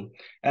helpful.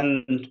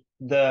 And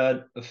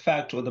the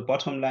fact or the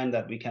bottom line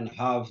that we can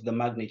have the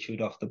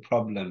magnitude of the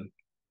problem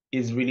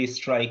is really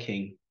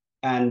striking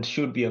and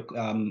should be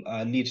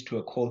lead to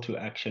a call to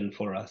action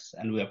for us.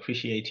 And we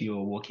appreciate you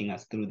walking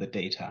us through the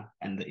data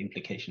and the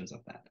implications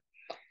of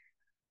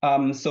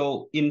that.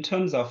 So in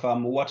terms of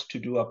what to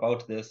do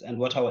about this and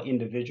what our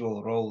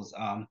individual roles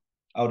are,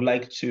 I would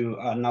like to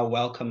now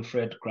welcome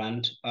Fred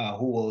Grant,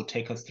 who will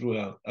take us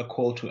through a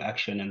call to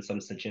action and some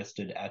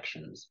suggested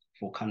actions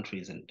for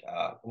countries and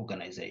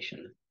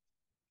organizations.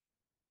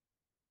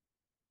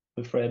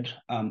 Fred,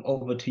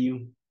 over to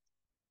you.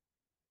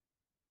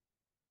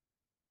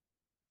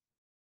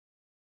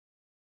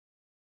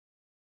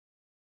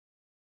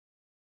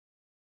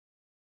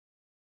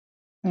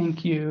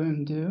 Thank you,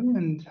 Ndu,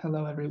 and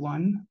hello,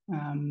 everyone.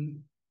 Let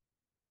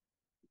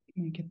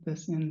me get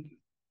this in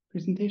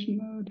presentation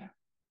mode.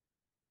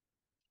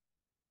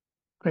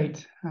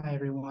 Great. Hi,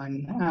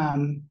 everyone.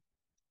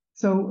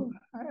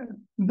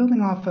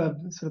 Building off of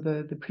sort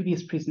of the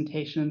previous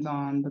presentations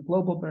on the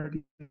global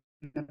burden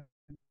of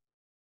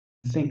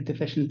zinc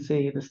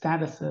deficiency, the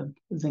status of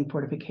zinc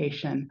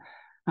fortification,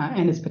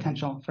 and its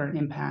potential for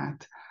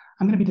impact,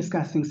 I'm going to be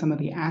discussing some of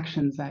the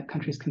actions that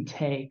countries can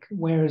take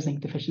where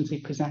zinc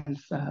deficiency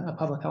presents a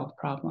public health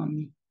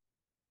problem.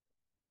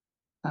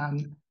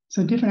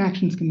 So different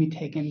actions can be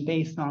taken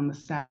based on the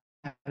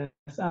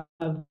status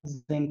of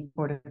zinc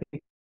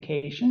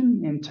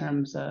fortification in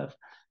terms of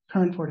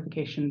current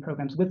fortification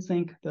programs with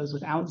zinc, those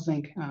without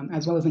zinc,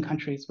 as well as in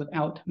countries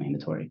without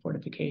mandatory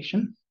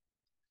fortification.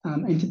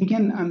 And to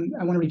begin,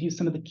 I want to review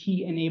some of the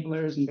key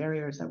enablers and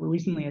barriers that were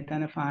recently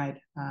identified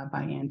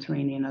by Anne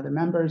Tarini and other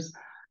members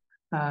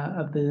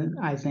of the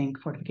iZinc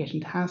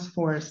Fortification Task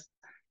Force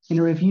in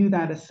a review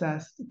that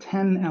assessed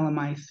 10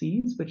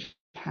 LMICs, which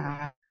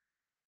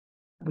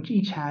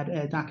each had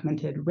a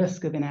documented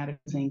risk of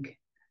inadequate zinc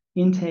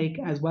intake,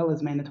 as well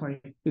as mandatory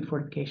food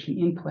fortification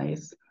in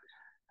place.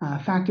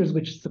 Factors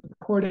which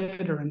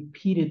supported or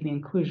impeded the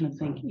inclusion of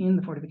zinc in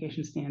the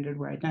fortification standard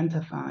were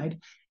identified,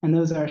 and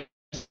those are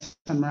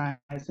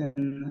summarized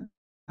in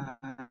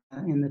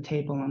the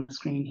table on the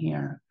screen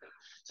here.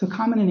 So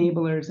common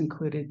enablers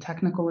included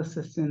technical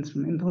assistance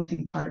from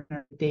implementing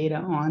partner data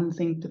on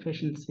zinc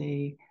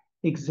deficiency,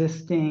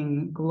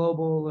 existing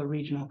global or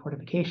regional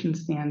fortification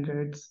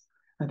standards,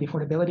 the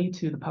affordability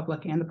to the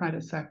public and the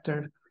private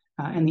sector,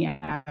 and the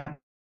absence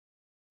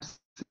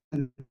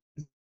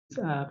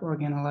of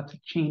organoleptic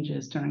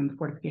changes during the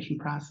fortification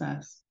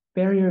process.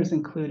 Barriers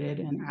included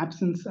an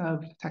absence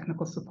of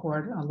technical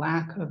support, a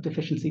lack of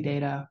deficiency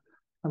data,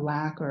 a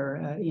lack or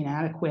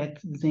inadequate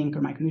zinc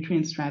or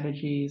micronutrient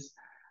strategies,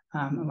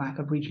 a lack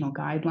of regional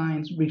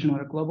guidelines, regional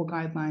or global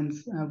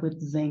guidelines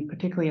with zinc,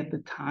 particularly at the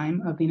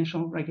time of the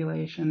initial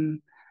regulation,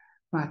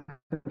 lack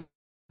of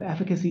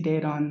efficacy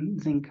data on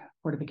zinc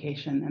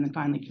fortification, and then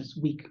finally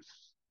just weak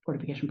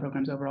fortification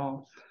programs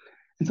overall.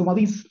 And so while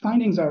these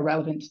findings are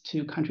relevant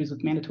to countries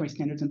with mandatory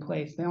standards in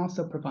place, they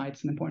also provide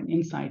some important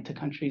insight to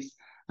countries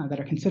that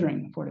are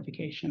considering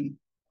fortification.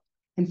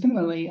 And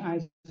similarly, I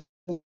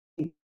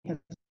have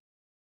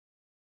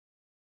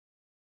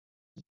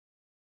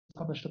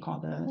published a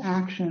call to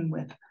action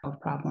with health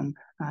problem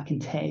can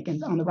take.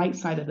 And on the right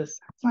side of this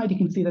slide, you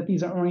can see that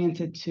these are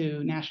oriented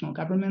to national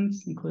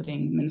governments,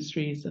 including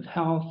ministries of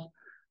health,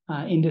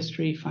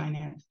 industry,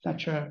 finance,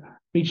 etc.,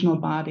 regional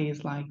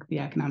bodies like the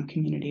Economic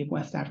Community of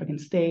West African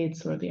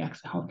States or the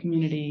EXA-Health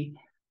Community,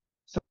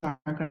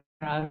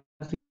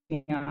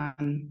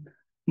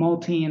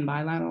 multi and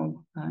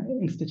bilateral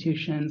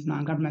institutions,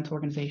 non-governmental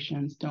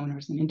organizations,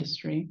 donors, and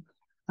industry.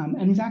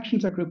 And these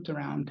actions are grouped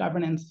around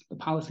governance, the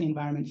policy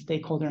environment,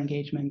 stakeholder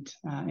engagement,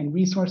 and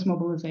resource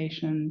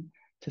mobilization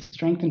to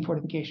strengthen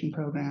fortification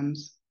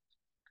programs,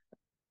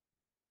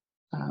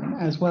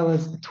 as well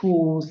as the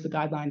tools, the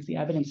guidelines, the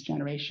evidence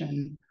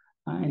generation,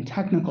 and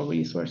technical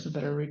resources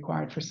that are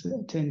required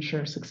to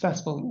ensure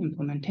successful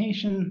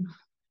implementation.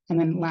 And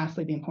then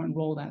lastly, the important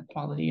role that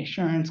quality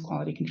assurance,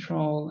 quality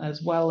control,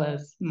 as well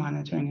as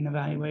monitoring and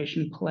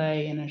evaluation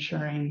play in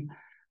ensuring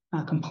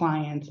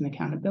compliance and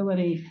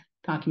accountability,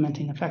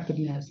 documenting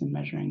effectiveness, and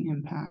measuring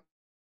impact.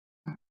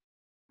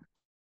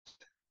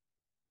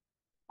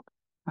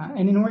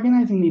 And in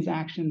organizing these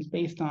actions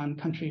based on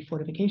country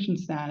fortification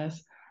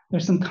status,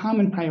 there's some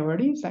common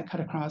priorities that cut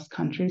across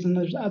countries, and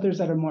there's others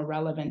that are more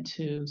relevant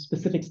to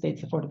specific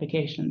states of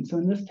fortification. So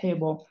in this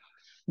table,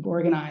 we've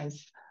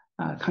organized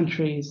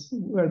countries,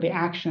 or the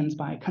actions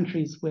by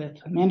countries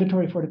with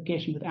mandatory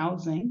fortification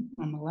without zinc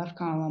on the left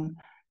column,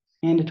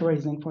 mandatory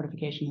zinc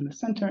fortification in the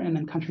center, and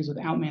then countries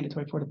without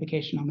mandatory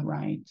fortification on the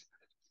right.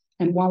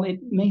 And while it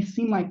may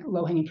seem like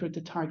low-hanging fruit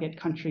to target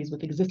countries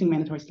with existing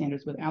mandatory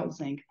standards without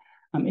zinc,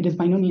 it is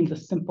by no means a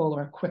simple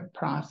or a quick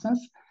process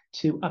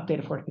to update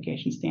a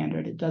fortification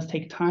standard. It does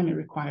take time. It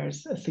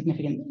requires a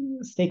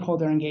significant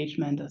stakeholder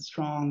engagement, a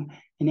strong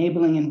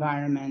enabling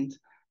environment,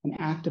 an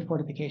active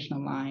fortification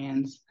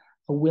alliance,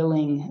 a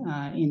willing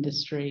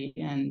industry,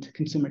 and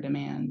consumer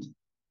demand.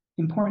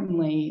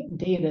 Importantly,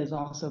 data is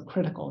also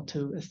critical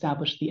to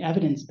establish the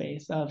evidence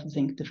base of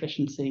zinc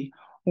deficiency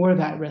or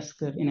that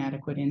risk of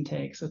inadequate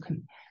intake. So,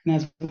 and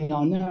as we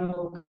all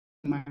know,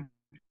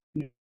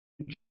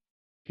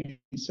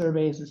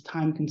 surveys is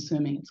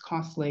time-consuming, it's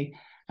costly.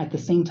 At the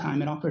same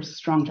time, it offers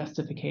strong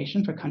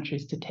justification for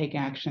countries to take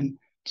action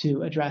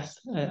to address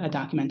a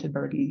documented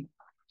burden.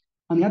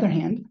 On the other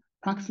hand,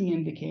 proxy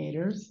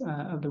indicators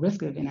of the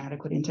risk of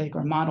inadequate intake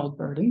or modeled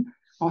burden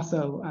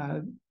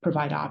also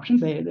provide options.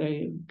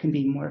 They can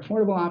be more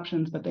affordable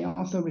options, but they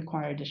also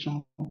require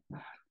additional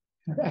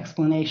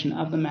explanation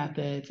of the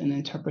methods and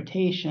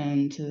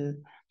interpretation to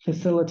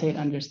facilitate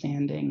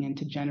understanding and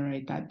to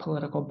generate that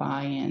political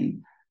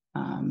buy-in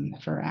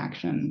for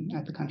action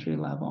at the country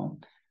level.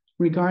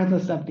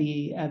 Regardless of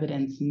the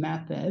evidence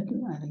method,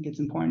 I think it's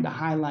important to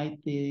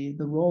highlight the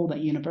role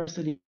that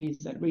universities,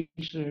 that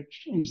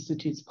research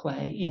institutes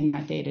play in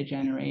that data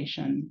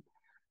generation.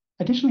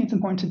 Additionally, it's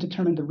important to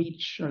determine the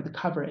reach or the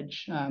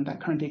coverage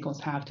that current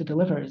vehicles have to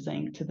deliver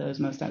zinc to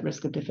those most at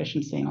risk of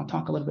deficiency, and I'll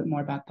talk a little bit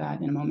more about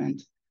that in a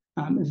moment.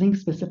 Zinc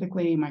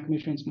specifically,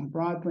 micronutrients more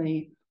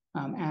broadly,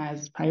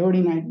 as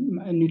priority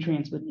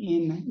nutrients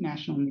within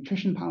national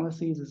nutrition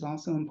policies is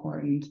also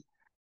important.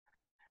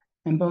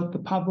 And both the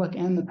public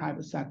and the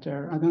private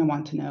sector are going to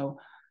want to know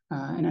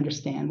and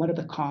understand what are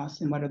the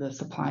costs and what are the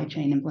supply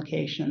chain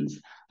implications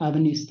of a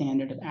new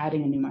standard of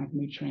adding a new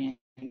micronutrient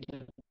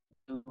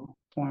to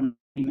form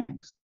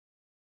mix.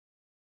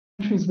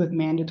 Countries with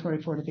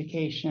mandatory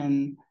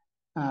fortification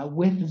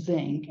with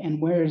zinc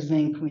and where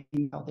zinc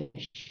health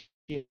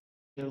issue,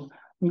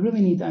 we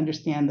really need to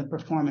understand the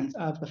performance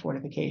of the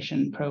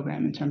fortification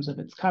program in terms of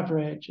its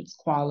coverage, its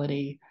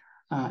quality,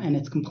 and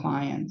its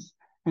compliance.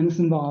 And this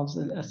involves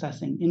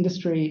assessing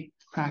industry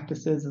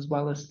practices as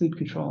well as food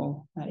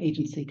control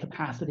agency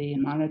capacity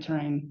and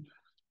monitoring.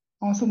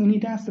 Also, we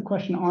need to ask the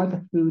question, are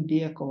the food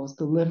vehicles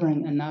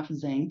delivering enough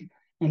zinc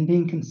and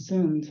being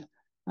consumed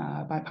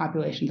by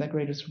populations at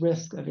greatest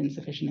risk of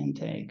insufficient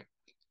intake?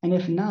 And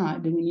if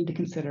not, then we need to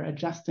consider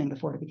adjusting the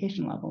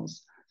fortification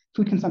levels.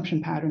 Food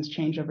consumption patterns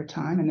change over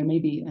time, and there may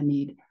be a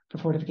need for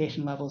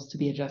fortification levels to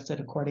be adjusted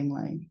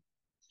accordingly.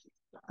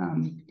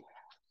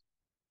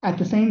 At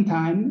the same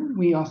time,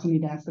 we also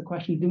need to ask the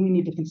question, do we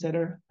need to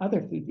consider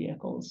other food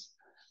vehicles?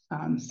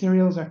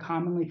 Cereals are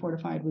commonly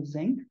fortified with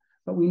zinc,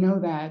 but we know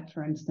that,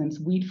 for instance,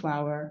 wheat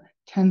flour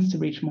tends to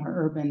reach more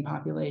urban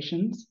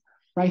populations.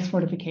 Rice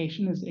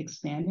fortification is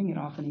expanding. It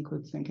often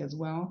includes zinc as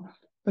well.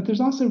 But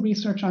there's also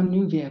research on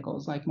new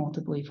vehicles like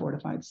multiply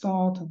fortified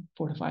salt,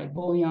 fortified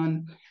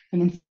bouillon,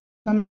 and in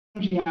some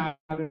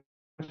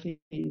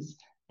geographies,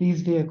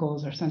 these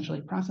vehicles are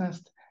essentially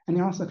processed, and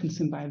they're also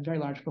consumed by a very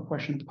large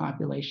proportion of the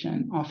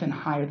population, often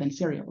higher than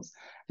cereals.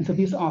 And so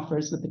this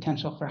offers the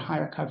potential for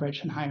higher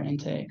coverage and higher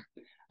intake.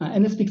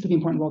 And this speaks to the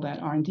important role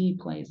that R&D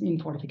plays in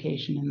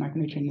fortification and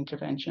micronutrient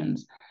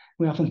interventions.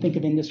 We often think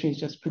of industries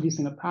just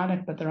producing a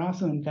product, but they're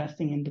also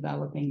investing in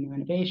developing new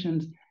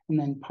innovations and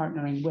then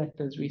partnering with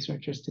those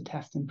researchers to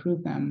test and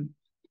improve them.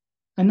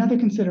 Another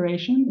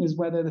consideration is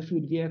whether the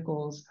food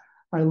vehicles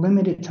are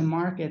limited to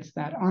markets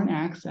that aren't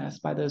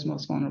accessed by those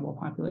most vulnerable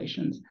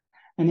populations.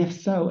 And if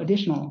so,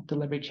 additional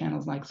delivery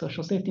channels like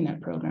social safety net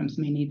programs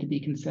may need to be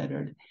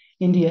considered.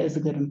 India is a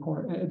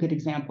good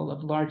example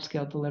of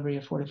large-scale delivery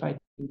of fortified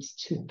foods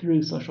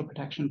through social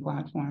protection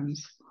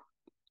platforms.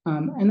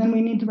 And then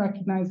we need to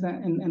recognize that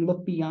and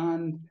look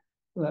beyond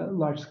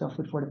large-scale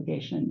food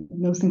fortification.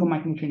 No single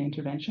micronutrient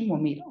intervention will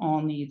meet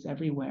all needs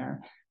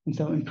everywhere. And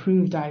so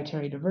improved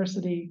dietary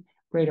diversity,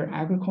 greater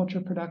agriculture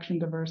production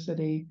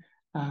diversity,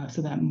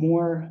 so that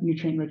more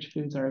nutrient-rich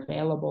foods are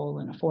available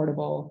and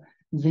affordable,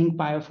 zinc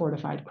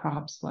biofortified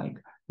crops like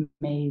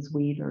maize,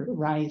 wheat, or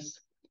rice,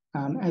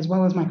 as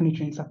well as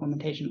micronutrient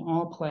supplementation,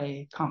 all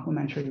play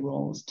complementary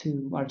roles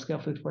to large-scale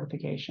food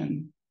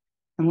fortification.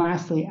 And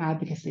lastly,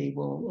 advocacy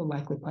will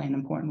likely play an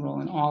important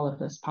role in all of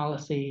this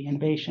policy,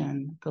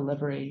 innovation,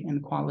 delivery,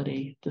 and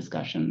quality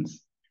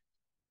discussions.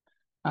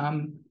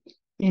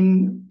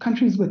 In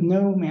countries with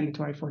no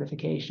mandatory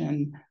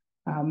fortification,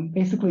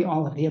 basically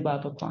all of the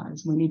above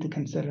applies. We need to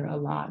consider a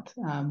lot.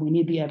 We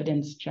need the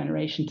evidence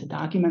generation to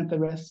document the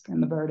risk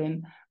and the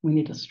burden. We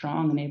need a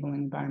strong enabling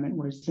environment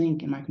where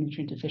zinc and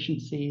micronutrient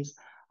deficiencies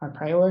are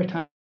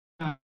prioritized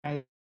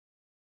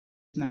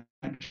and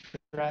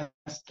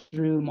addressed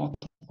through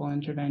multiple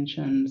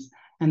interventions,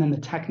 and then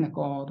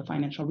the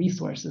financial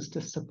resources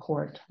to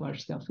support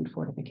large-scale food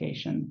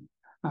fortification.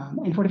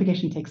 And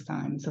fortification takes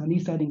time. So in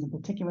these settings in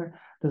particular,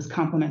 those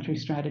complementary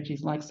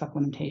strategies like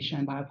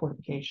supplementation,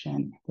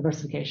 biofortification,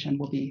 diversification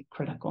will be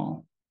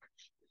critical.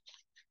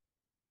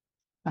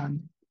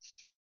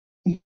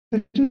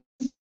 Just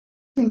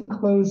in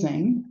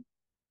closing,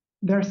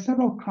 there are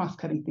several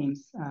cross-cutting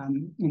themes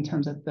in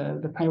terms of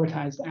the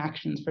prioritized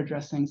actions for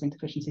addressing zinc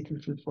deficiency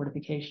through food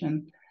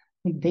fortification.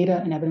 I think data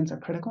and evidence are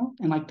critical,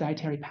 and like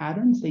dietary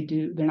patterns,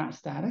 they're not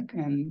static,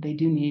 and they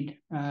do need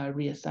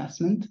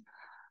reassessment.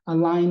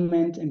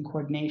 Alignment and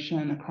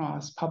coordination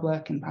across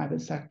public and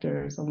private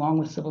sectors, along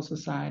with civil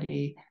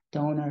society,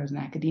 donors, and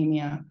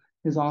academia,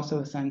 is also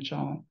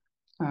essential.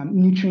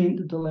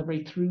 Nutrient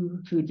delivery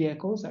through food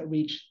vehicles that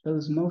reach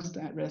those most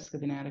at risk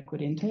of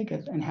inadequate intake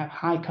and have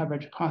high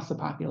coverage across the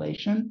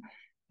population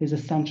is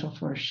essential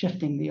for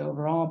shifting the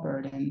overall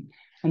burden.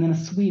 And then a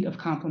suite of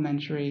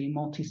complementary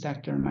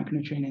multi-sector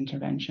micronutrient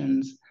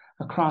interventions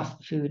across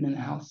the food and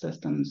the health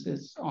systems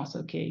is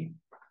also key.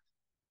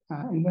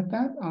 And with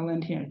that, I'll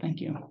end here.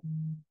 Thank you.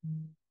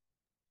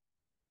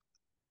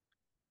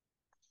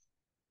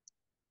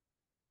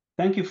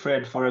 Thank you,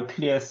 Fred, for a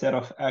clear set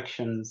of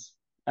actions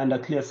and a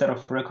clear set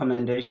of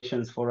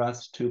recommendations for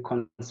us to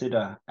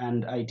consider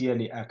and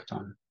ideally act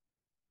on.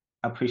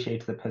 I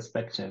appreciate the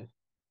perspective.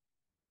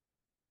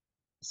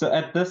 So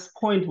at this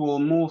point, we'll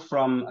move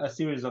from a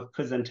series of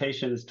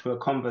presentations to a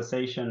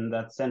conversation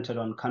that's centered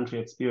on country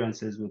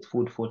experiences with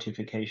food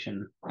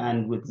fortification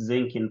and with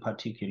zinc in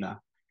particular.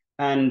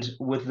 And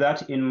with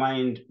that in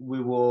mind,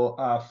 we will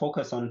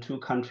focus on two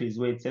countries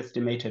where it's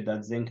estimated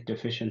that zinc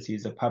deficiency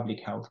is a public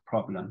health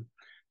problem.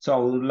 So I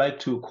would like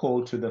to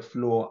call to the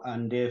floor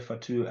Ande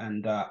Fatou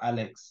and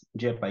Alex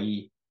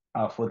Jepai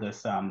for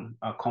this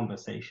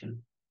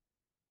conversation.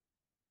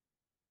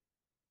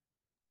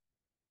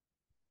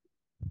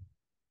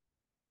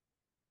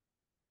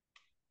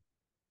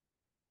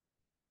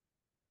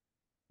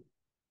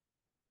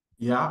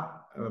 Yeah,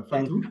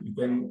 Fatou,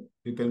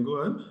 you can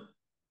go on.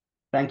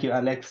 Thank you,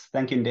 Alex.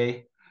 Thank you,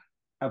 Nde.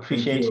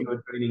 Appreciate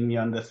you joining me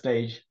on the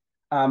stage.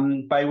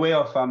 By way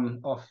of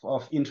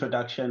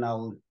introduction,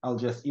 I'll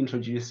just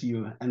introduce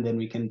you and then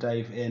we can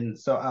dive in.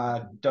 So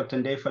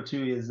Dr. Nde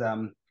Fatou is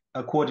a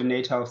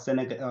coordinator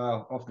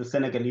of the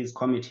Senegalese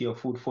Committee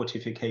of Food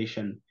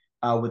Fortification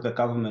with the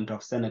government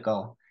of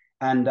Senegal.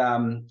 And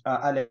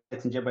Alex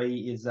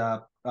Njebai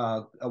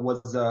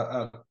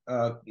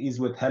is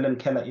with Helen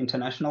Keller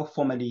International,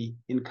 formerly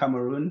in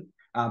Cameroon,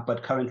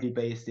 but currently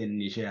based in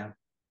Niger.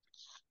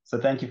 So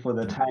thank you for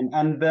the time.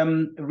 And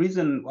the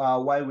reason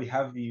why we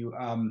have you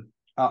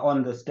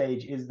on the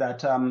stage is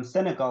that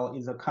Senegal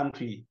is a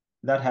country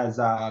that has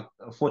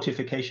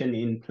fortification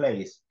in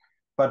place,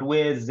 but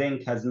where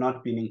zinc has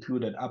not been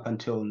included up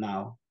until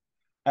now.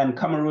 And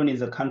Cameroon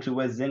is a country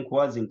where zinc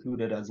was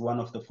included as one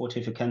of the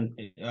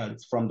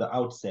fortificants from the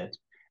outset,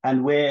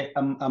 and where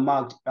a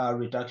marked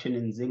reduction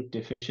in zinc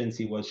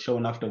deficiency was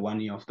shown after 1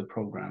 year of the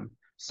program.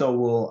 So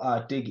we'll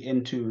dig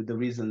into the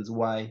reasons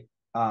why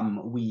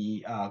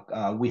we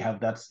have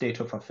that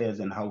state of affairs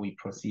and how we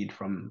proceed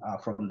from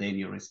there in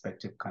your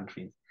respective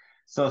countries.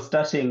 So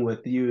starting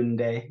with you,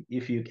 Nde,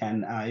 if you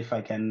can, if I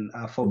can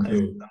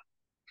focus.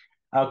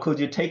 Could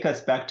you take us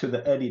back to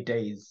the early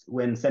days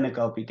when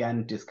Senegal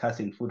began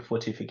discussing food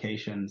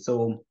fortification?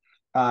 So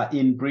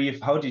in brief,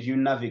 how did you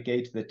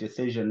navigate the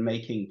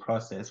decision-making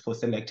process for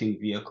selecting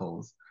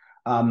vehicles?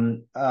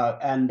 I've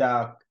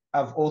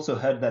also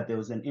heard that there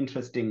was an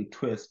interesting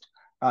twist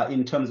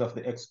in terms of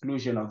the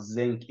exclusion of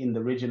zinc in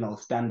the regional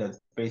standards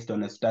based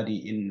on a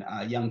study in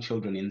young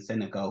children in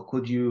Senegal.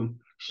 Could you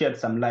shed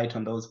some light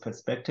on those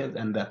perspectives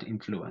and that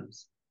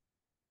influence?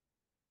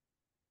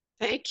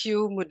 Thank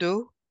you,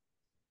 Mudu.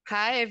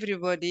 Hi,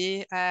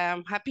 everybody.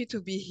 I'm happy to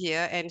be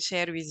here and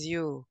share with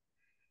you.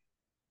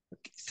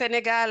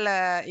 Senegal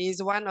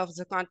is one of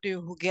the countries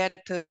who get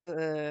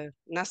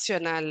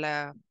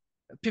national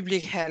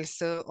public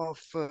health of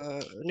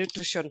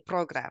nutrition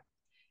program,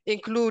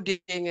 including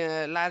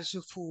large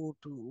food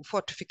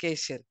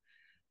fortification.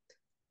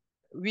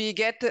 We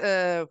get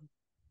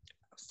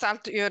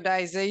salt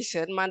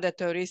iodization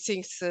mandatory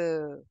since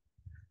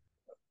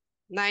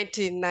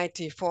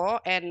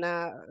 1994, and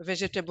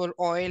vegetable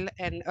oil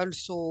and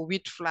also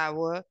wheat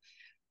flour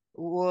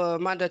were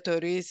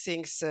mandatory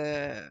since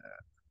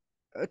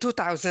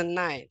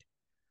 2009.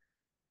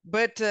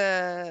 But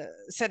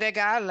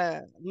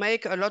Senegal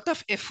make a lot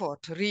of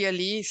effort,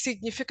 really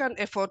significant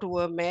effort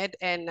were made,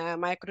 and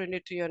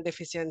micronutrient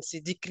deficiency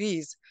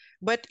decreased,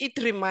 but it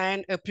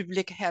remained a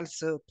public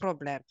health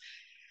problem.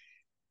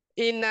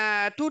 In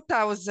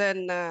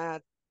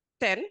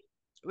 2010,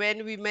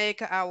 when we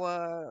make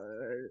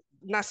our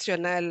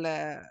national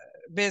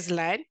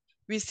baseline,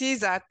 we see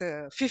that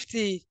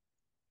 50%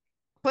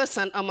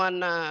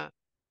 among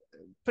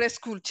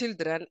preschool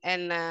children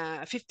and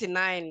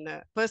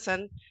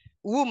 59%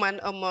 women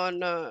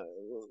among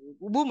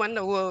women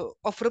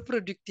of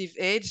reproductive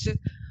age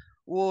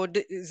were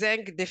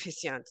zinc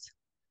deficient.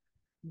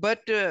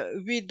 But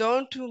we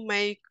don't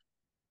make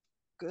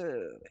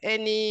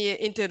any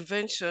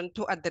intervention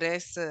to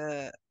address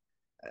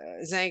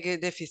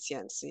zinc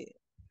deficiency,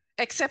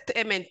 except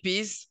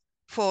MNPs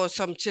for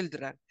some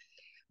children.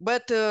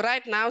 But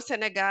right now,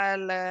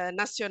 Senegal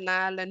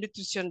National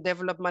Nutrition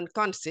Development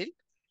Council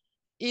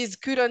is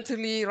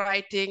currently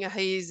writing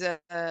his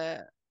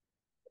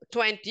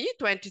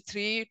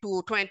 2023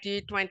 to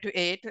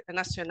 2028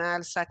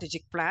 National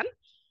Strategic Plan,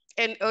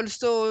 and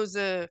also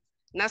the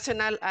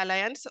National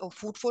Alliance of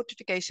Food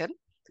Fortification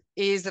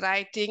is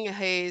writing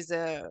his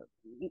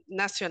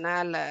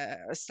National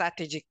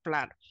Strategic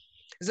Plan.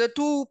 The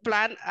two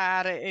plans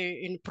are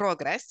in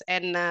progress,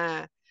 and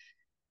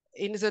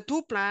in the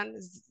two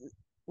plans,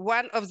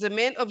 one of the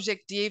main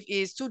objectives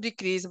is to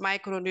decrease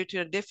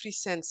micronutrient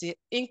deficiency,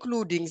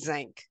 including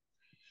zinc.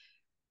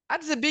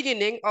 At the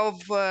beginning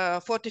of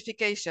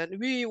fortification,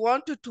 we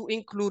wanted to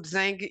include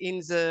zinc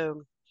as a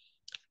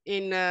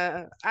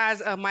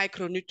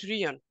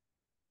micronutrient,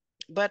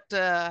 but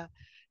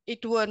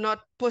it was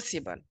not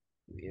possible.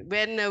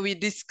 When we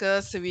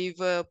discussed with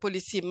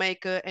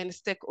policymakers and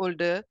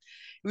stakeholders,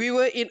 we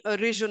were in a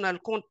regional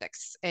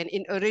context, and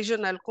in a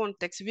regional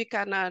context, we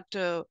cannot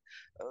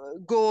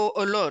go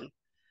alone.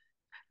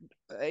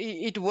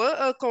 It was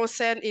a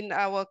concern in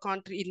our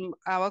country,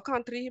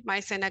 my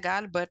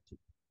Senegal, but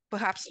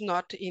perhaps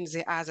not in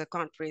the other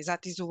countries.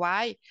 That is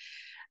why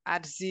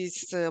at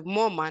this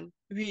moment,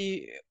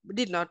 we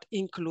did not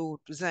include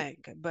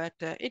zinc, but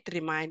it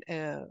remained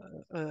a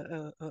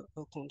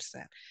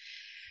concern.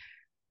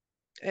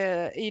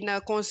 In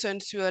a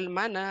consensual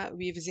manner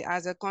with the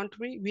other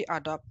country, we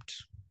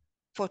adopt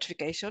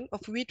fortification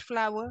of wheat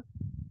flour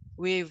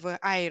with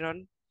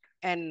iron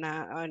and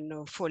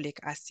folic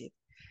acid.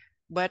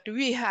 But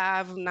we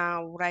have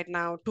right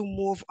now to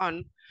move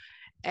on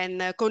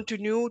and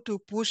continue to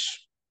push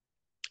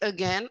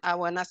again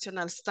our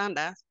national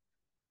standards,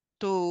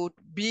 to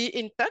be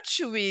in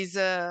touch with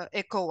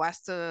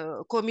ECOWAS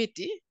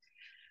committee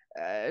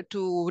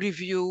to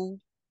review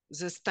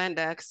the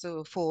standards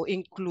for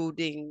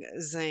including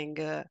zinc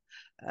in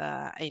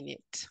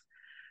it.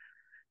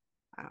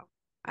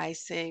 I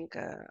think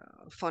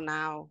for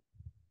now,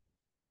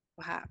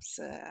 perhaps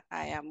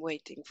I am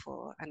waiting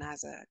for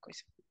another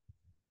question.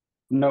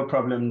 No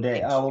problem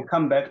there. I will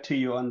come back to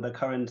you on the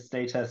current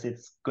status.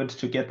 It's good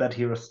to get that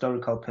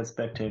historical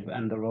perspective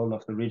and the role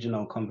of the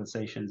regional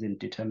conversations in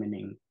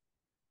determining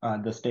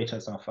the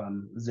status of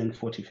zinc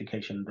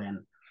fortification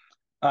then.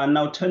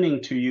 Now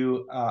turning to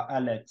you,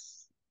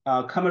 Alex,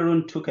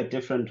 Cameroon took a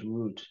different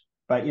route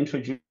by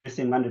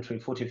introducing mandatory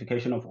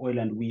fortification of oil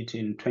and wheat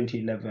in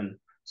 2011.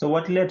 So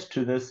what led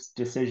to this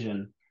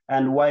decision,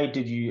 and why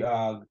did you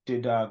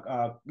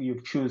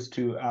choose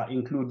to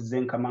include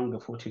zinc among the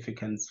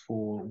fortificants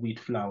for wheat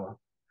flour?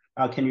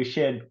 Can you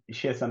share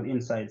some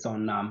insights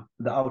on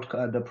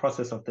the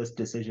process of this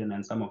decision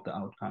and some of the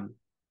outcomes?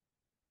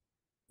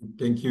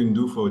 Thank you,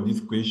 Ndu, for this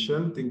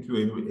question. Thank you,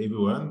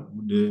 everyone.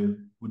 Good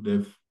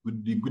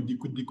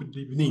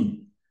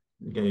evening.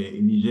 Okay,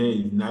 in Niger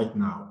is night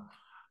now.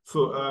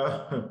 So,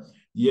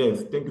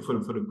 yes, thank you for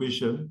the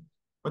question.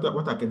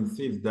 What I can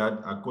say is that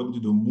according to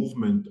the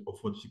movement of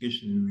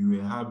fortification we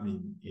were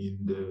having in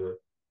the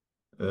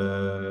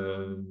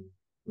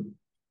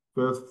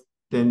first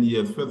 10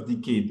 years, first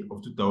decade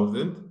of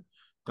 2000,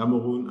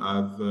 Cameroon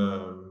has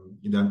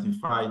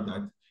identified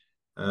that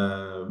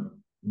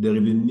there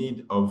is a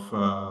need of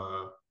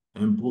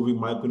improving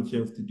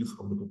micronutrient status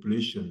of the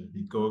population,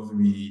 because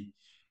we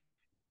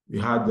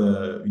did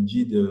a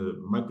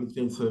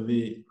micronutrient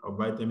survey of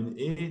vitamin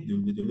A.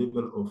 The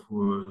level of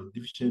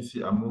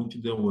deficiency among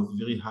children was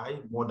very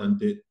high, more than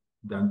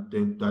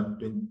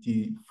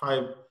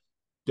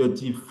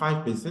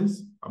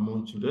 35%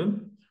 among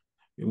children.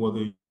 It was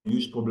a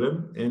huge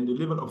problem, and the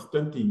level of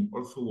stunting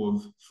also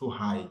was so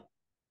high.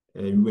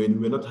 When we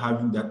were not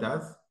having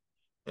data,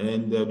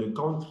 and the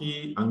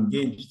country was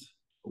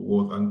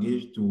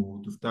engaged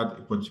to start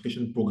a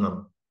fortification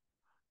program.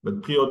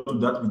 But prior to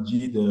that, we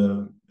did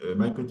a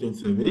micronutrient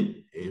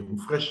survey, a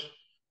fresh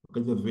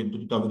micronutrient survey in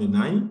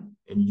 2009,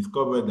 and we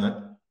discovered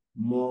that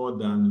more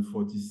than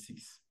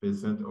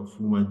 46% of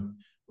women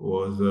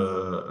was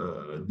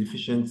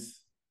deficient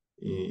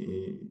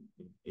in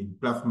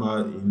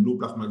low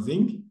plasma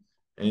zinc,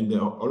 and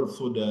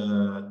also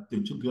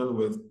the children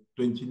with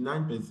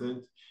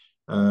 29%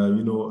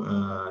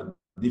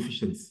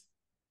 deficiency.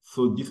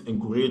 So this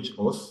encouraged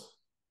us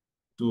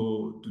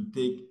to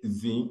take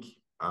zinc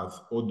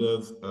as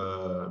others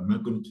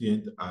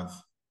micronutrient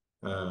as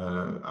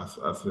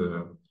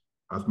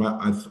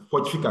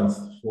fortificants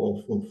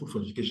for food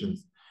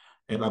fortifications.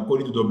 And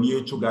according to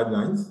WHO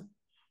guidelines,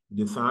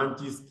 the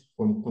scientists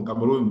from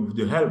Cameroon, with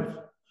the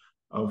help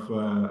of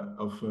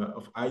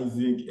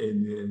zinc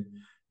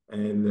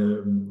and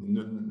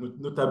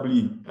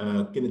notably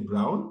Kenneth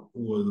Brown,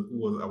 who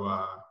was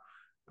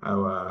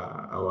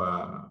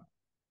our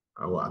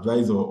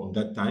advisor on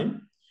that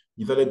time,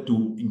 decided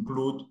to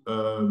include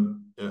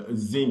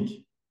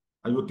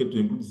advocate to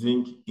include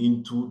zinc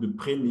into the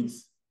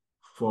premix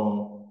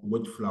for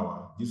wheat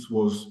flour. This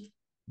was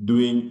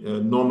doing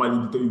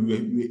normally because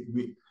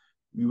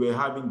we were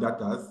having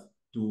data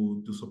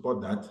to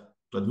support that,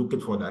 to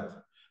advocate for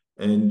that.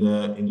 And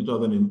in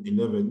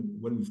 2011,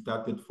 when we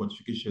started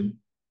fortification,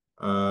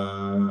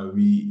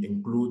 we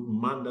include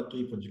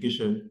mandatory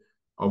fortification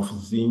of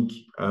zinc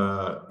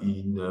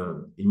in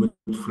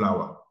wheat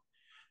flour.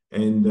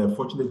 And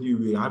fortunately,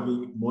 we are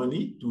having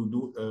money to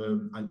do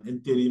an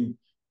interim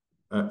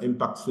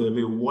impact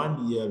survey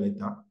 1 year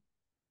later.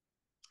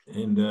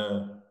 And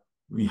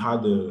we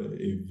had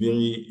a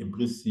very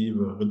impressive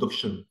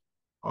reduction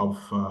of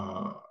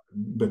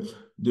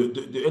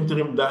the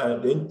interim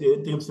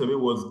survey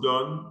was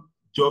done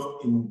just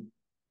in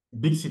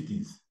big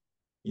cities,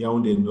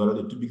 Yaoundé and Douala,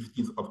 the two big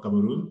cities of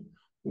Cameroon,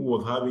 who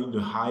was having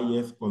the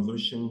highest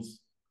consumption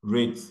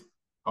rates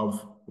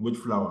of wheat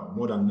flour.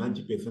 More than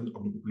 90% of the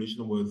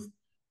population was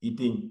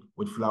eating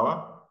wheat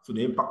flour. So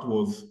the impact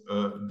was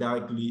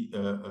directly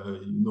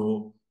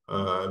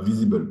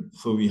visible.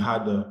 So we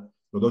had a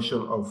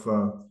reduction of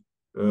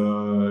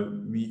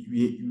we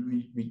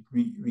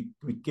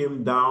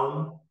came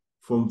down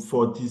from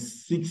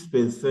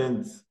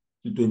 46%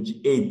 to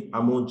 28%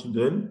 among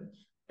children,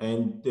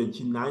 and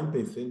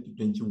 39% to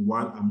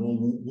 21%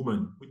 among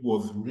women, which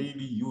was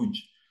really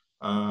huge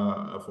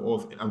for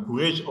us. It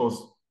encouraged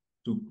us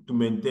to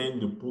maintain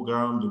the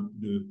program,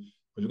 the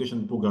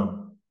education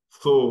program.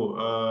 So,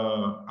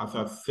 as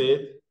I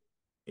said,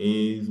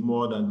 It's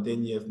more than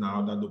 10 years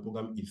now that the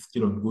program is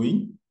still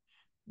ongoing.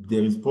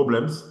 There is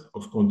problems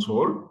of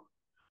control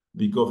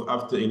because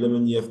after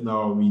 11 years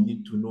now, we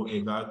need to know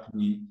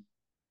exactly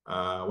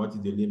what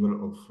is the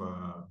level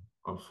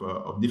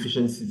of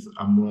deficiencies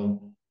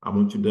among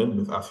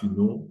children. But as you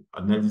know,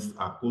 analyses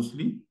are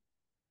costly,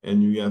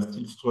 and we are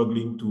still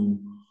struggling to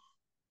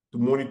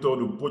monitor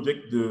the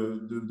project,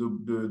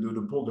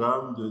 the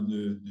program,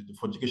 the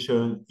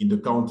fortification in the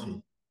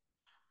country.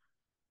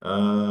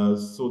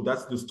 So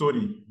that's the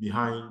story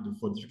behind the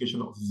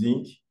fortification of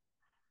zinc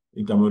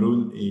in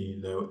Cameroon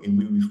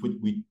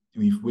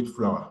with wheat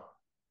flour.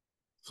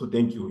 So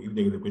thank you. If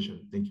there is a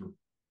question, thank you.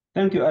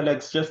 Thank you,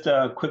 Alex. Just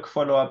a quick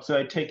follow-up. So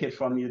I take it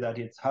from you that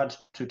it's hard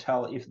to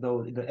tell if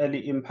the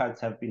early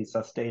impacts have been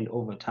sustained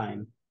over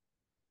time.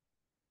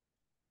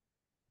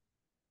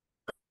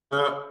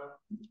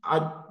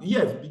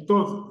 Yes,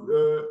 because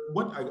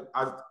what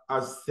I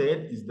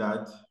said is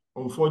that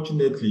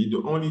unfortunately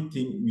the only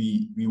thing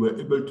we were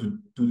able to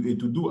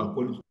do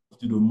according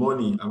to the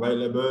money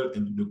available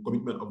and to the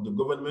commitment of the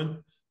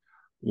government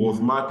was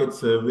market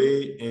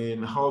survey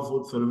and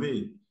household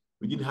survey.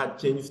 We didn't have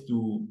chance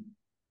to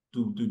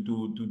do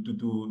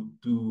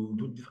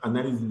this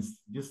analysis,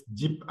 this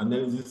deep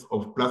analysis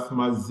of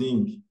plasma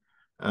zinc,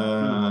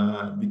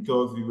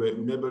 because we were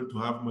unable to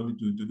have money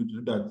to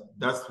do that.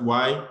 That's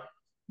why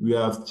we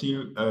are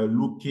still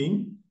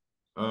looking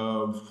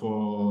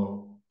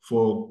for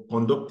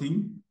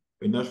conducting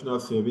a national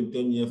survey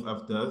 10 years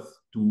after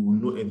to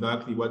know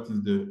exactly what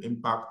is the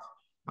impact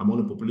among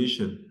the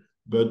population.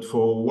 But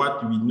for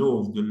what we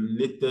know, the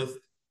latest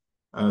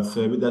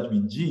survey that we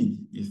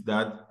did is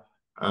that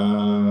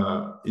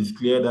it's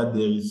clear that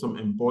there is some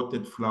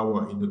imported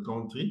flour in the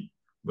country,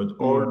 but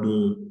all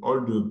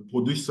the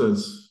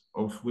producers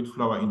of wheat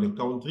flour in the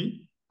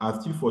country are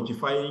still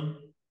fortifying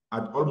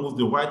at almost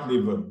the right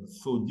level.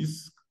 So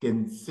this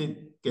can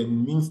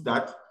mean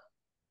that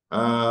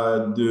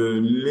the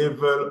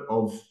level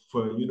of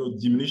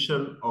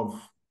diminution of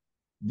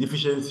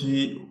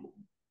deficiency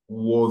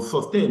was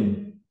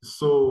sustained.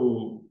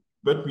 So,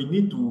 but we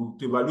need to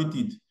evaluate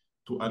it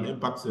to an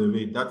impact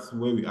survey. That's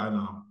where we are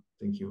now.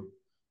 Thank you.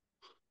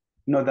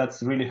 No,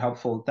 that's really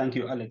helpful. Thank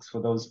you, Alex,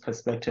 for those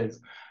perspectives.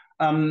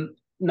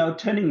 Now,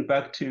 turning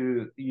back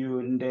to you,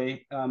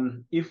 Nde,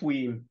 if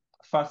we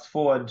fast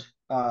forward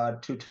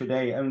to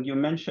today, and you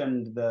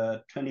mentioned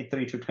the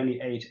 23 to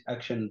 28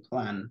 action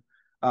plan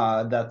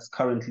that's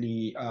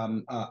currently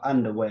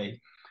underway.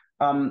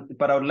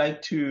 But I would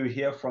like to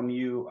hear from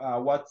you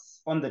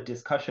what's on the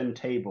discussion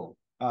table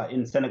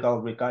in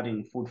Senegal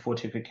regarding food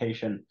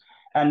fortification.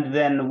 And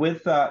then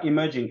with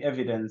emerging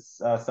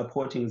evidence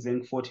supporting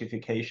zinc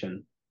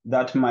fortification,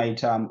 that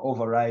might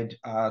override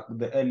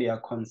the earlier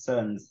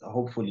concerns,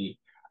 hopefully.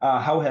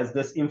 How has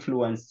this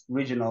influenced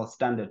regional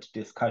standard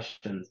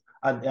discussions?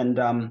 And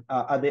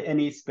are there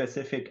any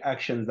specific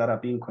actions that are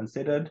being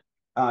considered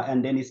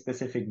and any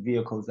specific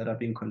vehicles that are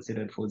being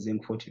considered for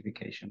zinc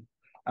fortification?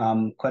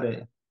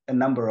 Quite a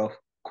number of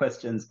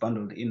questions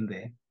bundled in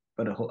there,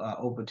 but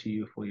over to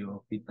you for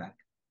your feedback.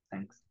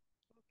 Thanks.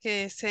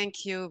 Okay,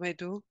 thank you,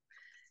 Medu.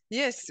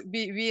 Yes,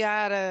 we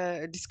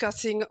are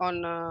discussing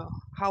on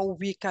how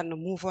we can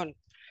move on.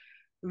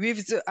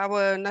 With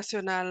our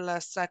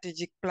national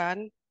strategic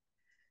plan,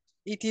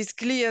 it is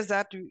clear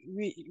that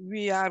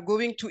we are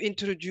going to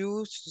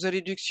introduce the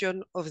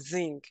reduction of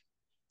zinc,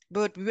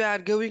 but we are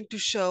going to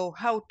show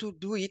how to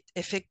do it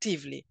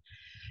effectively.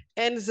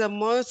 And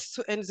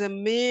the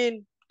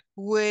main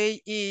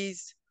way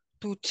is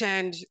to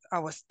change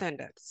our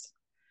standards.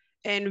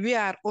 And we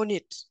are on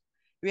it.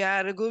 We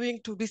are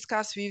going to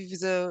discuss with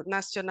the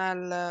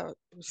National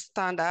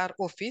Standard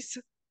Office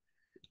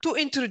to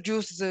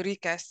introduce the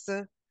recast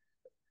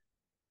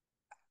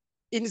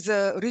in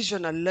the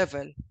regional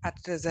level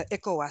at the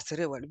ECOWAS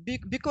level,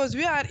 because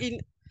we are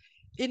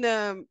in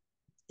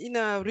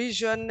a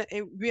region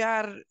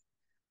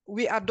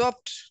we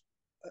adopt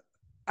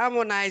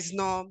harmonized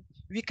norm.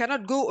 We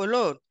cannot go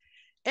alone,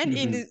 and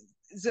in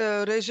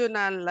the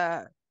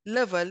regional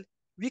level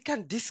we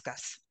can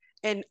discuss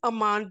and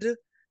amend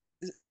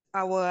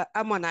our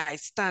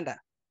harmonized standard.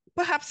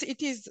 Perhaps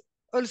it is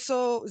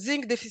also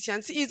zinc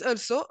deficiency is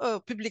also a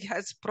public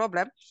health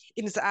problem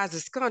in the other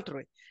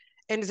country,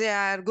 and they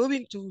are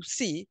going to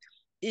see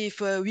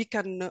if we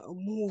can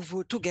move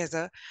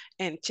together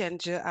and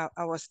change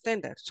our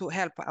standards to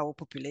help our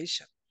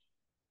population.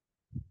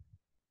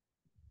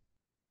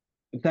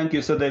 Thank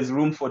you. So there's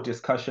room for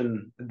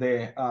discussion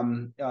there.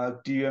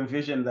 Do you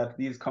envision that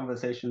these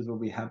conversations will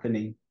be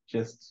happening?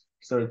 Just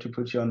sorry to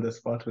put you on the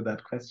spot with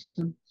that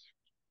question.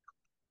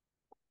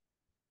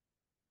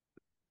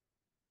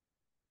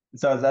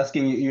 So I was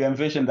asking you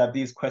envision that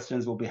these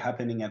questions will be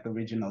happening at the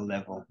regional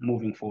level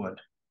moving forward.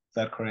 Is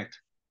that correct?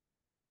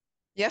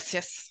 Yes.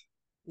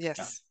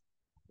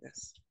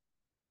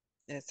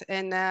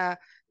 And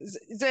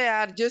they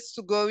are just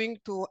going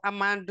to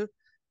amend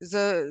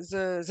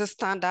the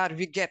standard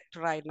we get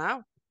right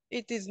now.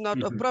 It is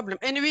not a problem.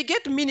 And we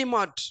get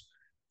Minimod.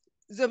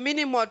 The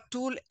Minimod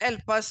tool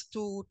help us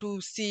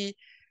to see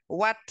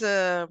what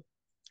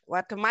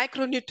what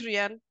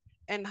micronutrient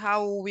and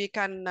how we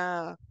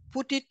can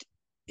put it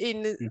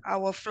in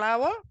our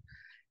flour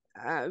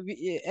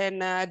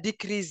and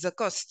decrease the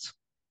cost.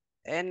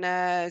 And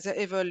the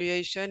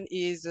evaluation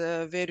is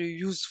very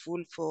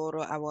useful for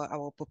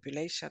our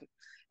population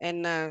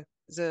and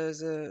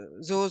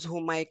those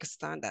who make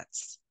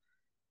standards.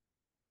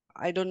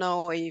 I don't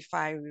know if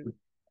I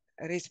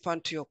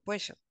respond to your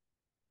question.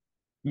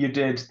 You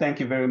did. Thank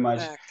you very much.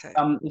 Okay.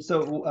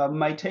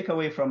 My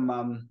takeaway from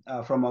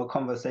our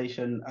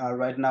conversation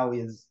right now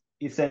is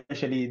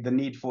essentially the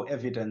need for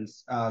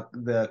evidence,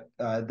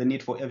 the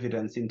need for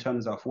evidence in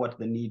terms of what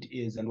the need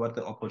is and what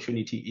the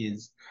opportunity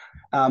is,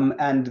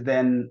 and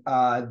then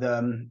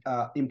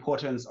the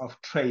importance of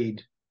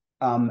trade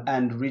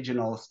and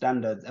regional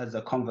standards as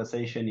a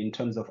conversation in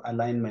terms of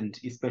alignment,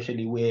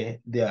 especially where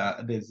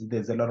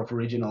there's a lot of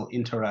regional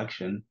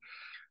interaction.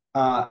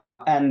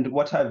 And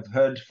what I've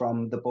heard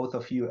from the both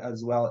of you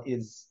as well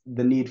is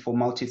the need for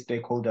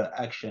multi-stakeholder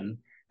action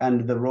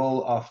and the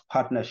role of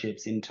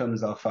partnerships in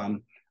terms of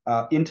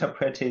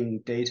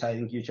interpreting data. I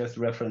think you just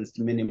referenced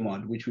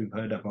Minimod, which we've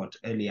heard about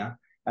earlier.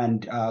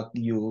 And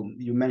you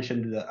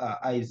mentioned the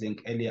iZinc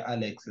earlier,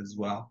 Alex, as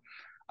well.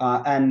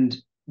 And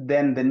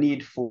then the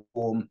need for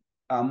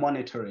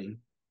monitoring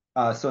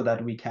so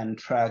that we can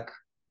track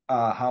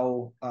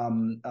how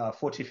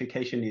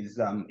fortification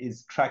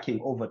is tracking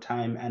over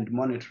time and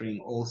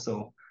monitoring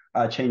also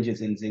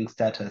changes in zinc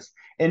status.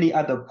 Any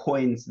other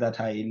points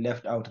that I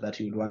left out that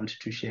you'd want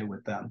to share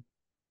with them,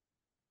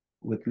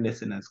 with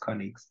listeners,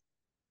 colleagues?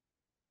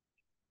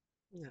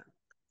 Yeah.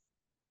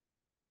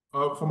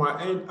 From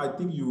my end, I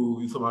think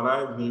you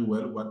summarized very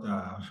well what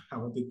I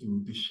wanted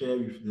to share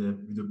with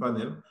the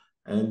panel.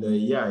 And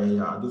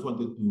I just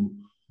wanted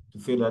to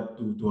say that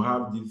to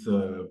have this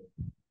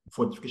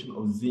fortification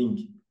of zinc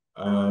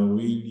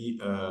really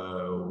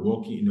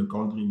working in the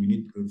country, we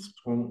need a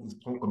strong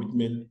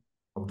commitment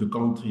of the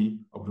country,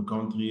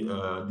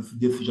 these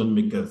decision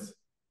makers,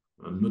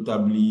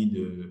 notably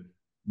the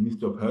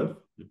Ministry of Health,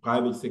 the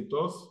private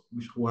sectors,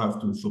 who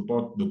have to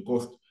support the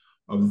cost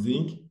of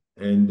zinc,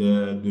 and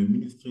the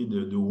ministry,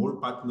 the whole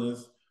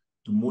partners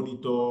to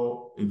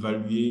monitor,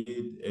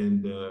 evaluate,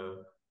 and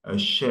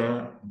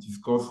share,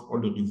 discuss all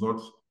the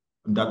results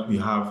that we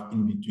have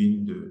in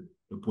between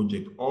the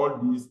project. All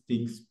these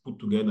things put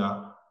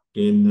together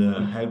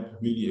can help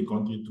really a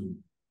country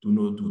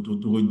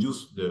to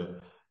reduce the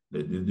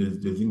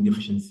zinc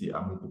deficiency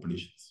among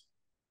populations.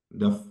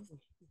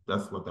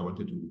 That's what I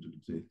wanted to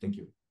say. Thank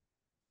you.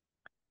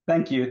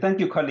 Thank you. Thank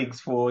you,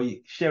 colleagues, for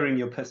sharing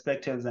your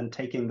perspectives and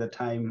taking the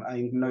time.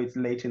 I know it's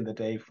late in the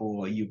day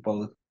for you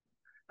both,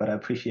 but I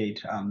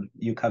appreciate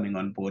you coming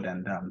on board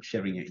and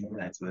sharing your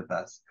insights with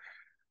us.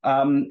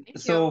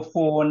 So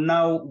for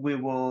now, we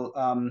will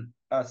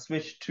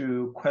switch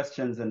to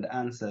questions and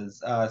answers.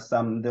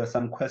 There are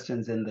some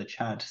questions in the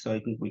chat, so I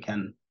think we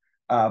can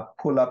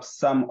pull up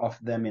some of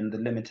them in the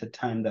limited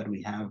time that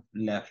we have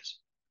left.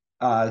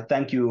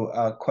 Thank you,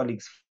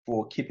 colleagues,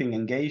 for keeping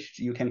engaged.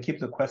 You can keep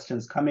the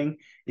questions coming.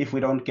 If we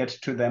don't get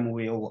to them,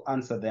 we'll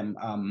answer them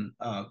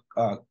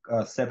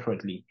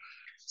separately.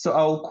 So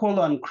I'll call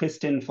on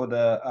Kristin for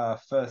the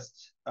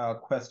first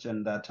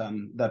question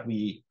that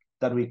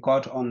we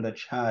got on the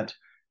chat.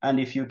 And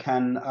if you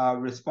can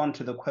respond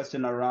to the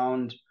question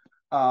around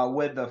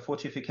whether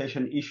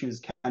fortification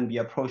issues can be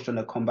approached on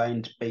a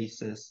combined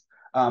basis,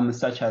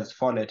 such as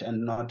folate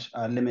and not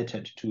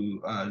limited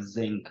to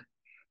zinc,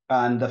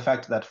 and the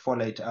fact that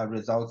folate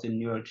results in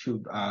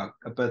neurotube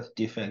birth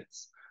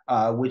defects,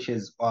 which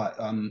is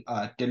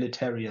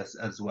deleterious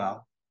as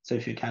well. So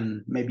if you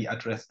can maybe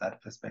address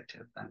that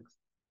perspective, thanks.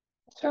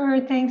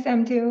 Sure, thanks,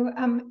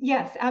 Mdu.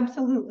 Yes,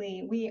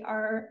 absolutely. We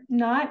are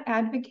not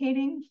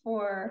advocating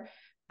for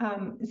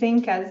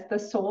zinc as the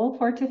sole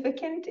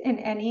fortificant in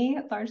any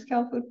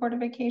large-scale food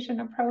fortification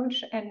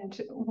approach,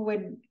 and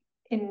would,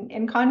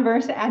 in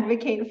converse,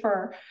 advocate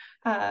for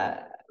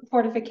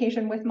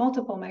fortification with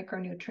multiple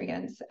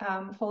micronutrients,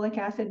 folic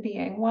acid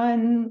being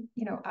one,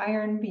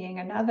 iron being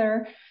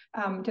another,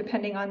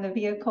 depending on the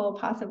vehicle,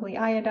 possibly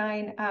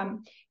iodine.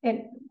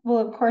 It will,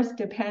 of course,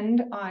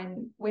 depend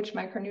on which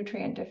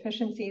micronutrient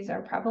deficiencies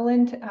are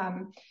prevalent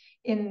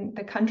in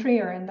the country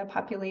or in the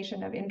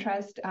population of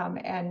interest,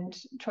 and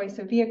choice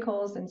of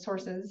vehicles and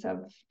sources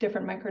of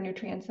different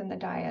micronutrients in the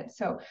diet.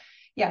 So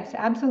yes,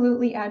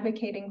 absolutely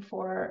advocating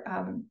for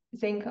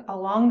zinc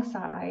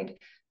alongside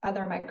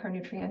other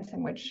micronutrients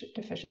in which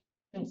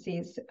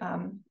deficiencies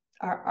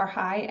are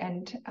high,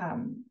 and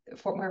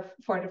where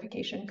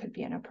fortification could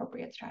be an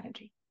appropriate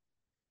strategy.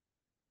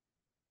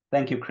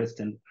 Thank you,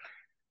 Kristin.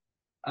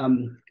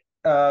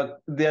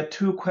 There are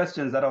two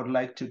questions that I would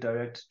like to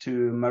direct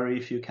to Marie,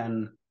 if you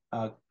can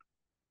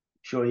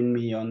join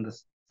me on the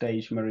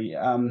stage, Marie.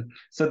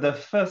 So the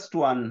first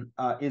one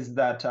is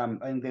that I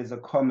think there's a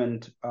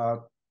comment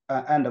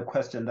and a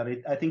question that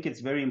I think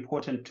it's very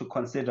important to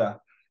consider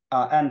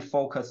and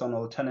focus on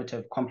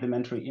alternative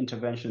complementary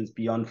interventions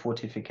beyond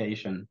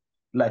fortification,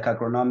 like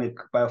agronomic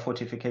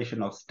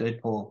biofortification of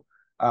staple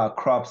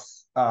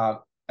crops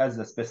as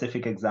a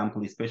specific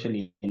example,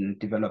 especially in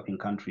developing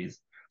countries.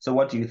 So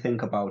what do you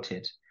think about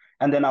it?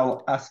 And then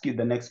I'll ask you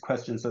the next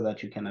question so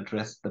that you can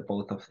address the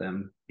both of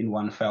them in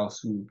one fell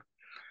swoop.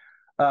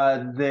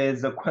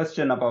 There's a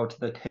question about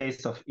the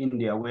case of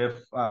India where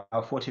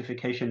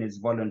fortification is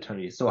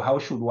voluntary. So how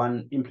should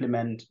one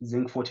implement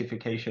zinc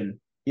fortification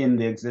in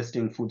the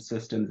existing food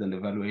systems and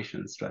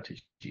evaluation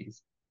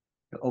strategies?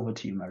 Over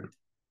to you, Mary.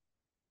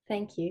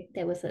 Thank you.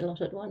 There was a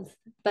lot at once.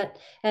 But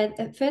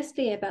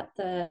firstly, about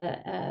the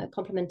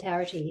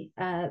complementarity,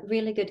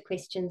 really good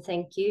question.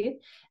 Thank you.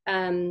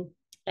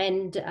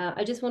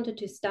 I just wanted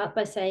to start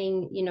by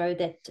saying,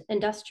 that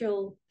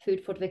industrial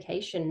food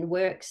fortification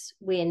works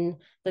when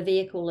the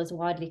vehicle is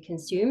widely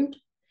consumed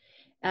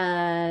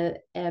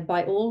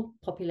by all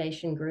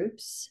population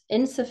groups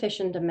in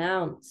sufficient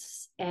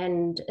amounts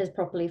and is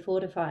properly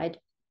fortified.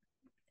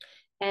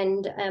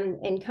 And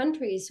in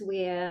countries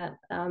where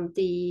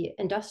the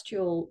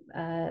industrial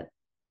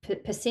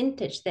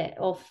percentage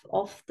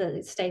of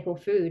the staple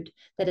food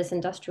that is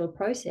industrial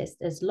processed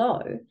is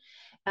low,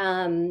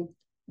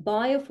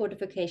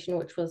 biofortification,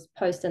 which was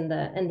posed in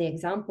the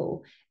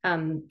example,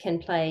 can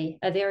play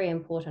a very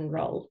important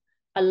role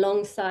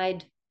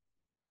alongside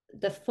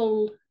the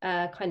full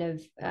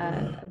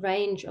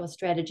range of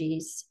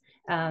strategies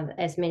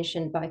as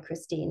mentioned by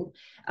Christine.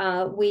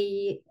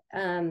 In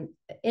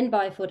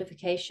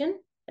biofortification,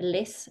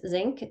 less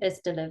zinc is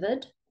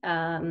delivered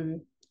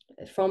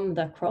from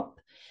the crop,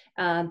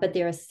 but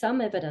there is some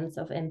evidence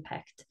of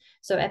impact.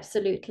 So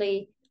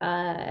absolutely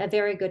a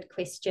very good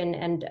question,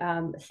 and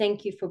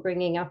thank you for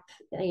bringing up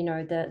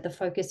the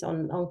focus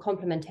on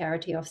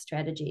complementarity of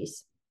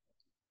strategies.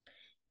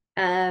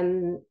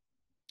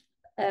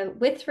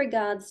 With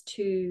regards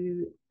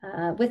to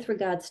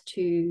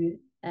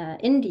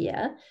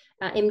India,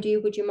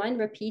 Mdu, would you mind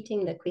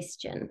repeating the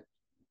question?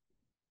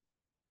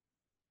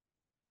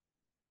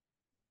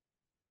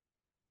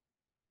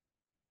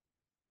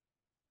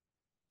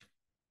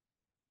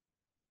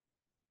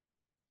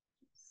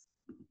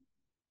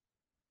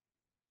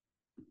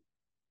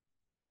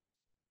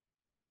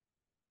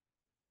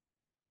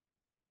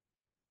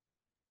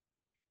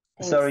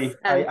 Thanks. Sorry,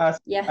 I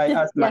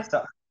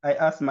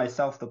asked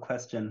myself the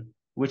question,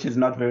 which is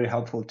not very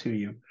helpful to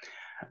you.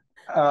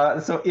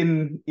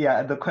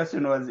 The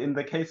question was, in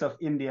the case of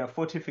India,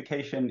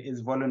 fortification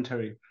is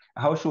voluntary.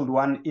 How should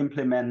one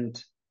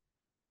implement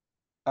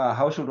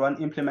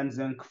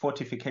zinc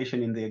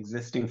fortification in the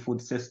existing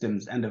food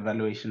systems and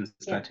evaluation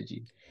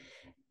strategy?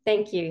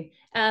 Thank you.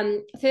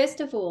 First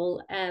of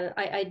all,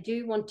 I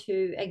do want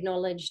to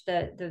acknowledge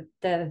the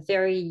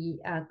very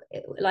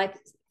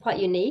quite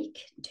unique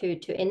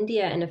to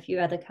India and a few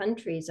other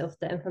countries of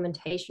the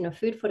implementation of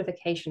food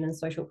fortification and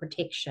social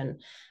protection,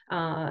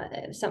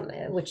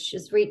 which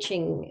is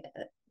reaching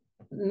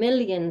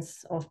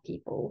millions of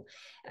people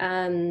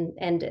and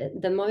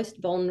the most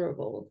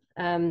vulnerable,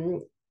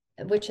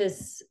 which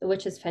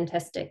is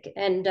fantastic.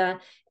 And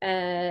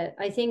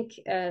I think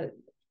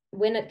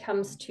when it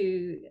comes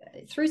to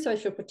through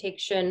social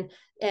protection,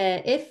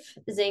 if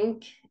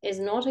zinc is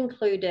not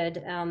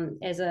included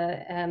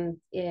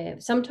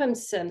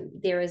sometimes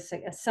there is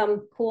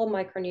some core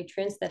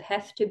micronutrients that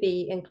have to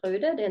be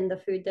included in the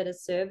food that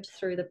is served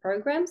through the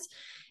programs,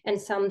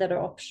 and some that are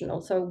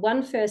optional. So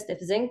if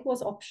zinc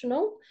was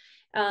optional,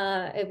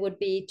 it would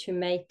be to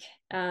make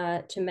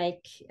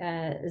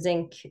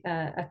zinc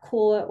a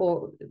core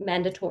or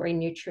mandatory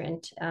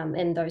nutrient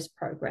in those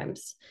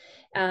programs.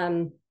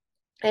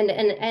 And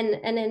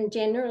then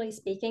generally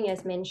speaking,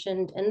 as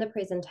mentioned in the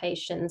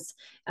presentations,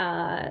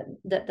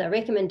 the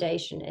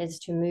recommendation is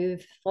to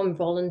move from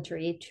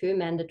voluntary to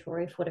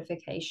mandatory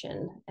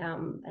fortification,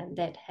 and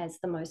that has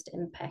the most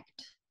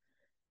impact.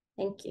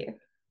 Thank you.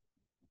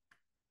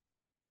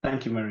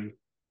 Thank you, Mary.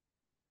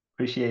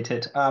 Appreciate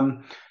it.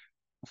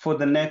 For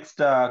the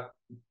next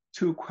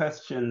two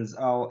questions,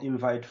 I'll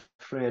invite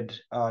Fred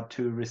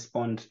to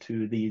respond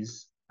to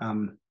these.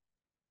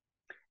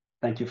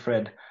 Thank you,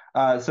 Fred.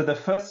 So the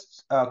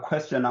first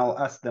question, I'll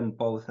ask them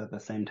both at the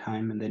same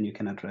time, and then you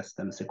can address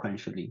them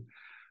sequentially.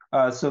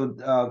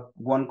 So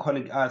one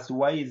colleague asked,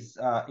 why is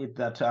it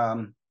that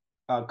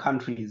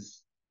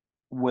countries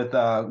with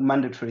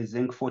mandatory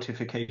zinc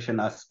fortification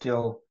are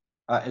still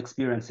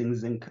experiencing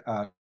zinc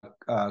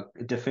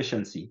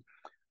deficiency?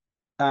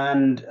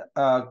 And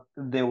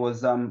there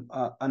was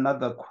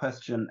another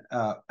question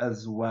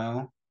as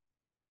well.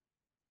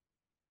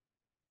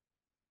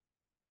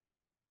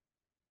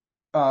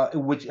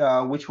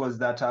 Which was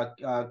that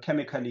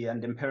chemically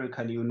and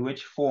empirically, in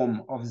which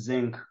form of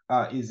zinc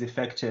is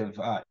effective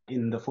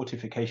in the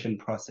fortification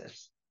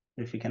process?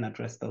 If you can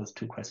address those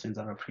two questions,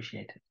 I'd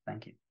appreciate it.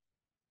 Thank you.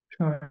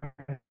 Sure.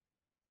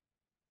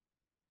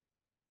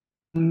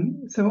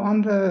 So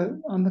on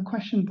the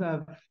questions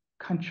of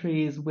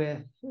countries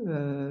with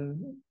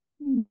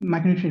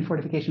micronutrient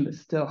fortification, but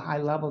still high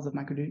levels of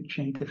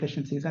micronutrient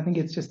deficiencies, I think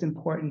it's just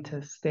important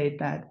to state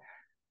that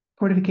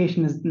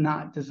fortification is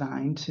not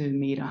designed to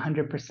meet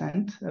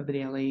 100% of the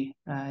daily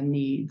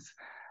needs.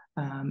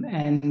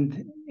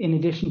 And in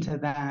addition to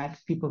that,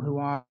 people who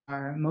are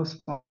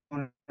most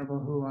vulnerable,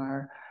 who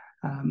are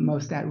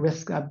most at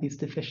risk of these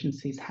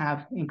deficiencies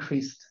have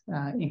increased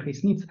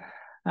needs,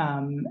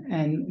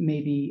 and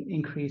maybe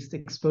increased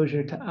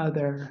exposure to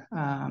other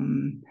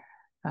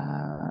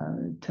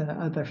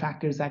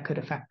factors that could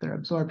affect their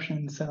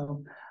absorption.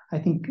 So I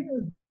think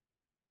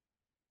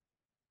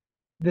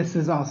this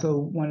is also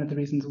one of the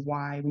reasons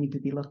why we need to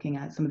be looking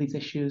at some of these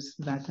issues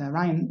that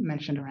Ryan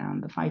mentioned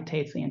around the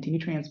phytates, the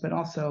anti-nutrients, but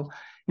also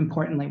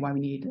importantly why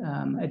we need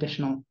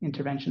additional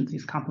interventions,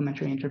 these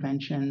complementary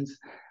interventions,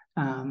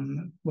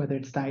 whether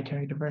it's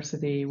dietary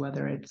diversity,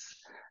 whether it's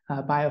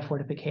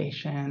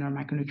biofortification or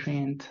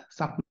micronutrient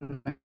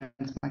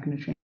supplements,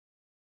 micronutrient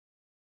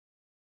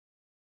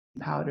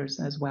powders,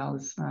 as well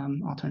as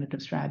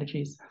alternative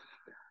strategies.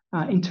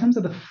 In terms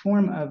of the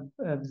form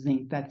of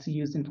zinc that's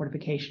used in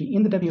fortification,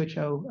 in the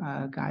WHO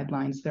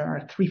guidelines, there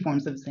are 3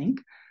 forms of zinc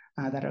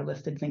that are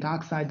listed: zinc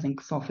oxide,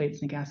 zinc sulfate,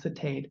 zinc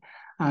acetate.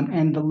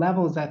 And the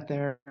levels that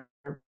they're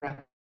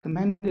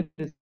recommended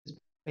is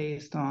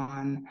based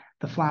on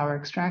the flour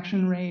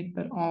extraction rate,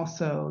 but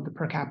also the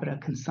per capita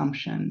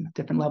consumption,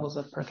 different levels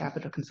of per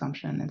capita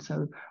consumption. And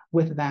so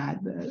with that,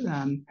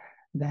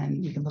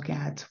 then you can look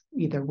at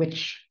either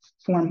which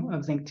form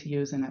of zinc to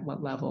use and at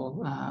what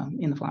level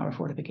in the flour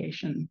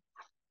fortification.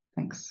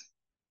 Thanks.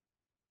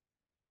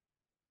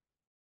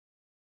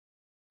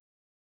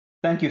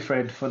 Thank you,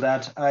 Fred, for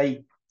that.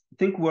 I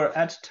think we're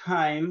at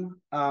time,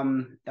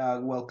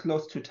 well,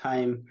 close to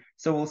time.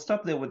 So we'll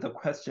stop there with the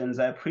questions.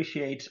 I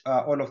appreciate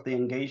all of the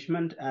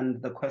engagement and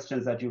the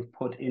questions that you've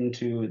put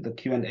into the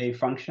Q&A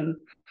function.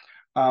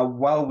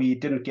 While we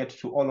didn't get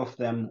to all of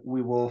them,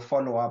 we will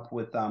follow up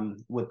with a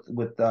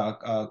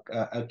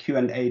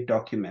Q&A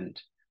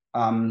document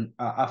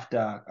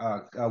after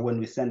when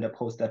we send a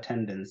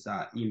post-attendance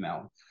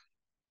email.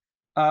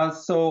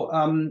 So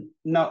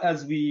now,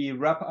 as we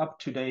wrap up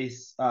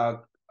today's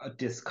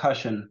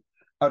discussion,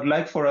 I'd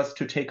like for us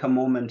to take a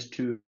moment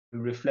to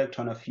reflect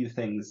on a few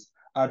things,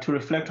 to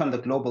reflect on the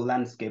global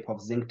landscape of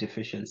zinc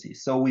deficiency.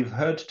 So we've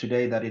heard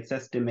today that it's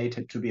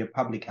estimated to be a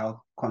public health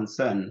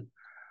concern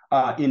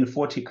in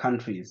 40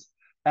 countries,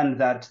 and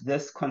that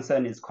this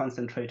concern is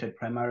concentrated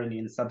primarily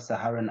in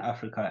sub-Saharan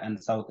Africa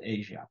and South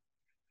Asia.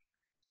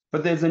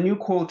 But there's a new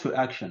call to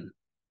action.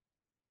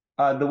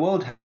 The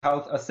World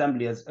Health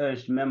Assembly has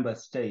urged member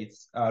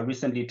states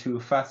recently to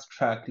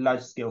fast-track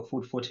large-scale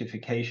food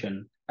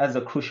fortification as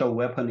a crucial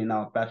weapon in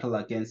our battle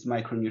against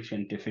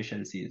micronutrient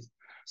deficiencies.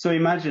 So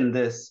imagine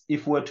this: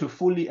 if we're to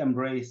fully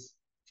embrace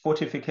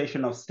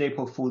fortification of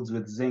staple foods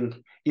with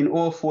zinc in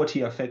all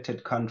 40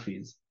 affected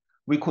countries,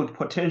 we could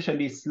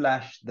potentially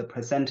slash the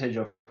percentage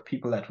of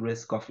people at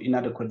risk of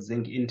inadequate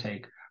zinc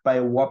intake by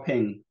a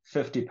whopping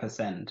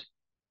 50%,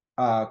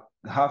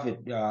 halve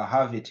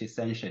it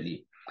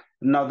essentially.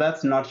 Now,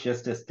 that's not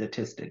just a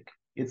statistic,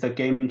 it's a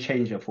game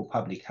changer for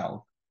public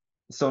health.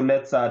 So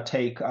let's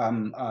take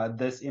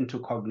this into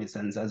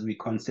cognizance as we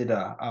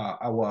consider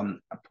our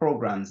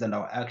programs and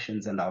our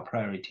actions and our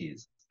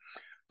priorities.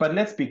 But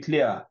let's be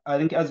clear, I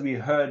think as we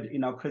heard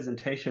in our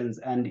presentations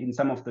and in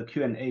some of the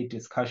Q&A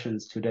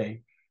discussions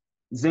today,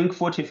 zinc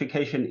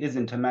fortification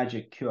isn't a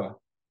magic cure.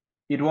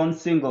 It won't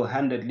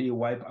single-handedly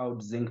wipe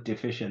out zinc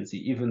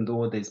deficiency, even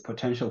though there's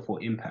potential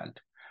for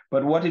impact.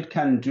 But what it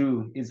can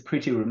do is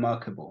pretty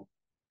remarkable.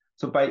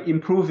 So by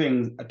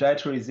improving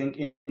dietary zinc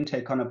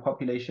intake on a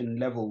population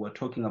level, we're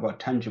talking about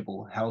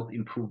tangible health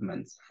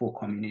improvements for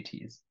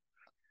communities.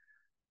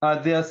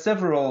 There are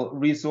several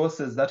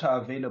resources that are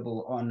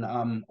available on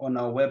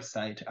our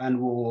website, and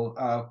we'll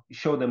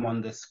show them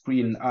on the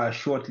screen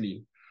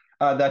shortly,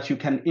 that you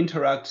can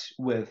interact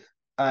with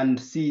and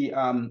see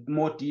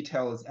more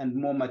details and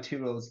more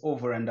materials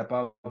over and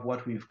above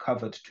what we've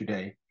covered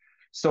today.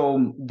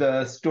 So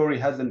the story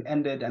hasn't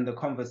ended and the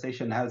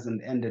conversation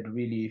hasn't ended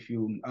really. If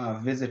you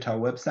visit our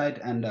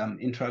website and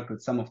interact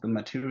with some of the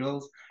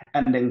materials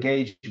and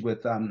engage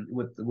with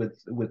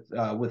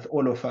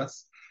all of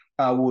us,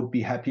 we would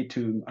be happy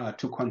to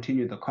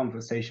continue the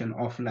conversation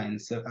offline,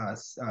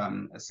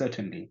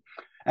 certainly.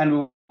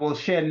 And we'll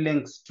share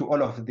links to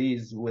all of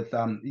these with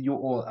you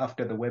all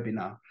after the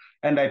webinar.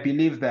 And I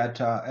believe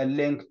that a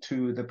link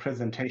to the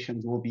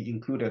presentations will be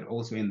included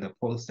also in the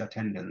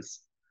post-attendance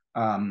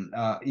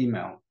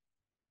email.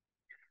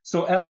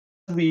 So as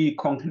we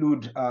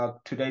conclude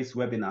today's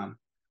webinar,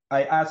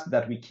 I ask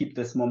that we keep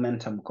this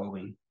momentum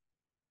going.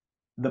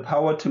 The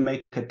power to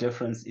make a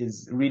difference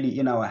is really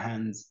in our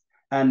hands,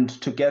 and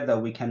together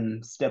we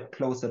can step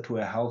closer to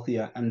a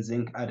healthier and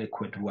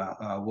zinc-adequate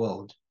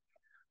world.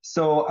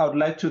 So I would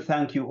like to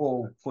thank you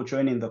all for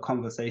joining the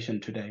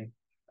conversation today.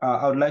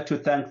 I would like to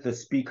thank the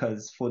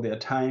speakers for their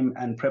time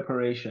and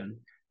preparation.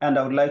 And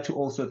I would like to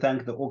also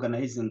thank the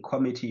organizing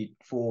committee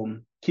for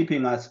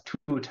keeping us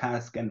to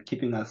task and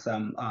keeping us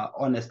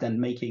honest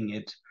and making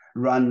it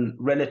run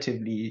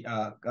relatively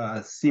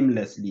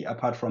seamlessly,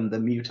 apart from the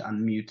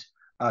mute-unmute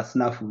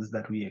snafus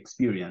that we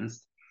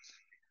experienced.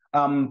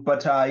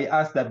 But I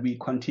ask that we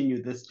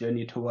continue this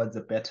journey towards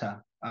a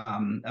better,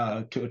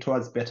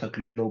 towards better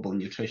global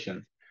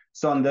nutrition.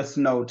 So on this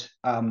note,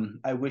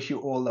 I wish you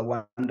all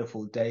a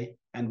wonderful day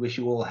and wish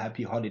you all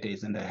happy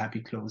holidays and a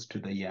happy close to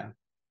the year.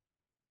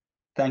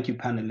 Thank you,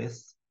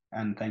 panelists,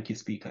 and thank you,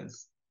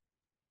 speakers.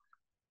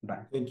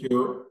 Bye. Thank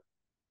you.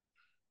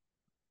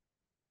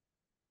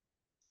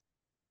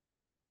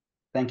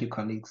 Thank you,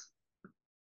 colleagues.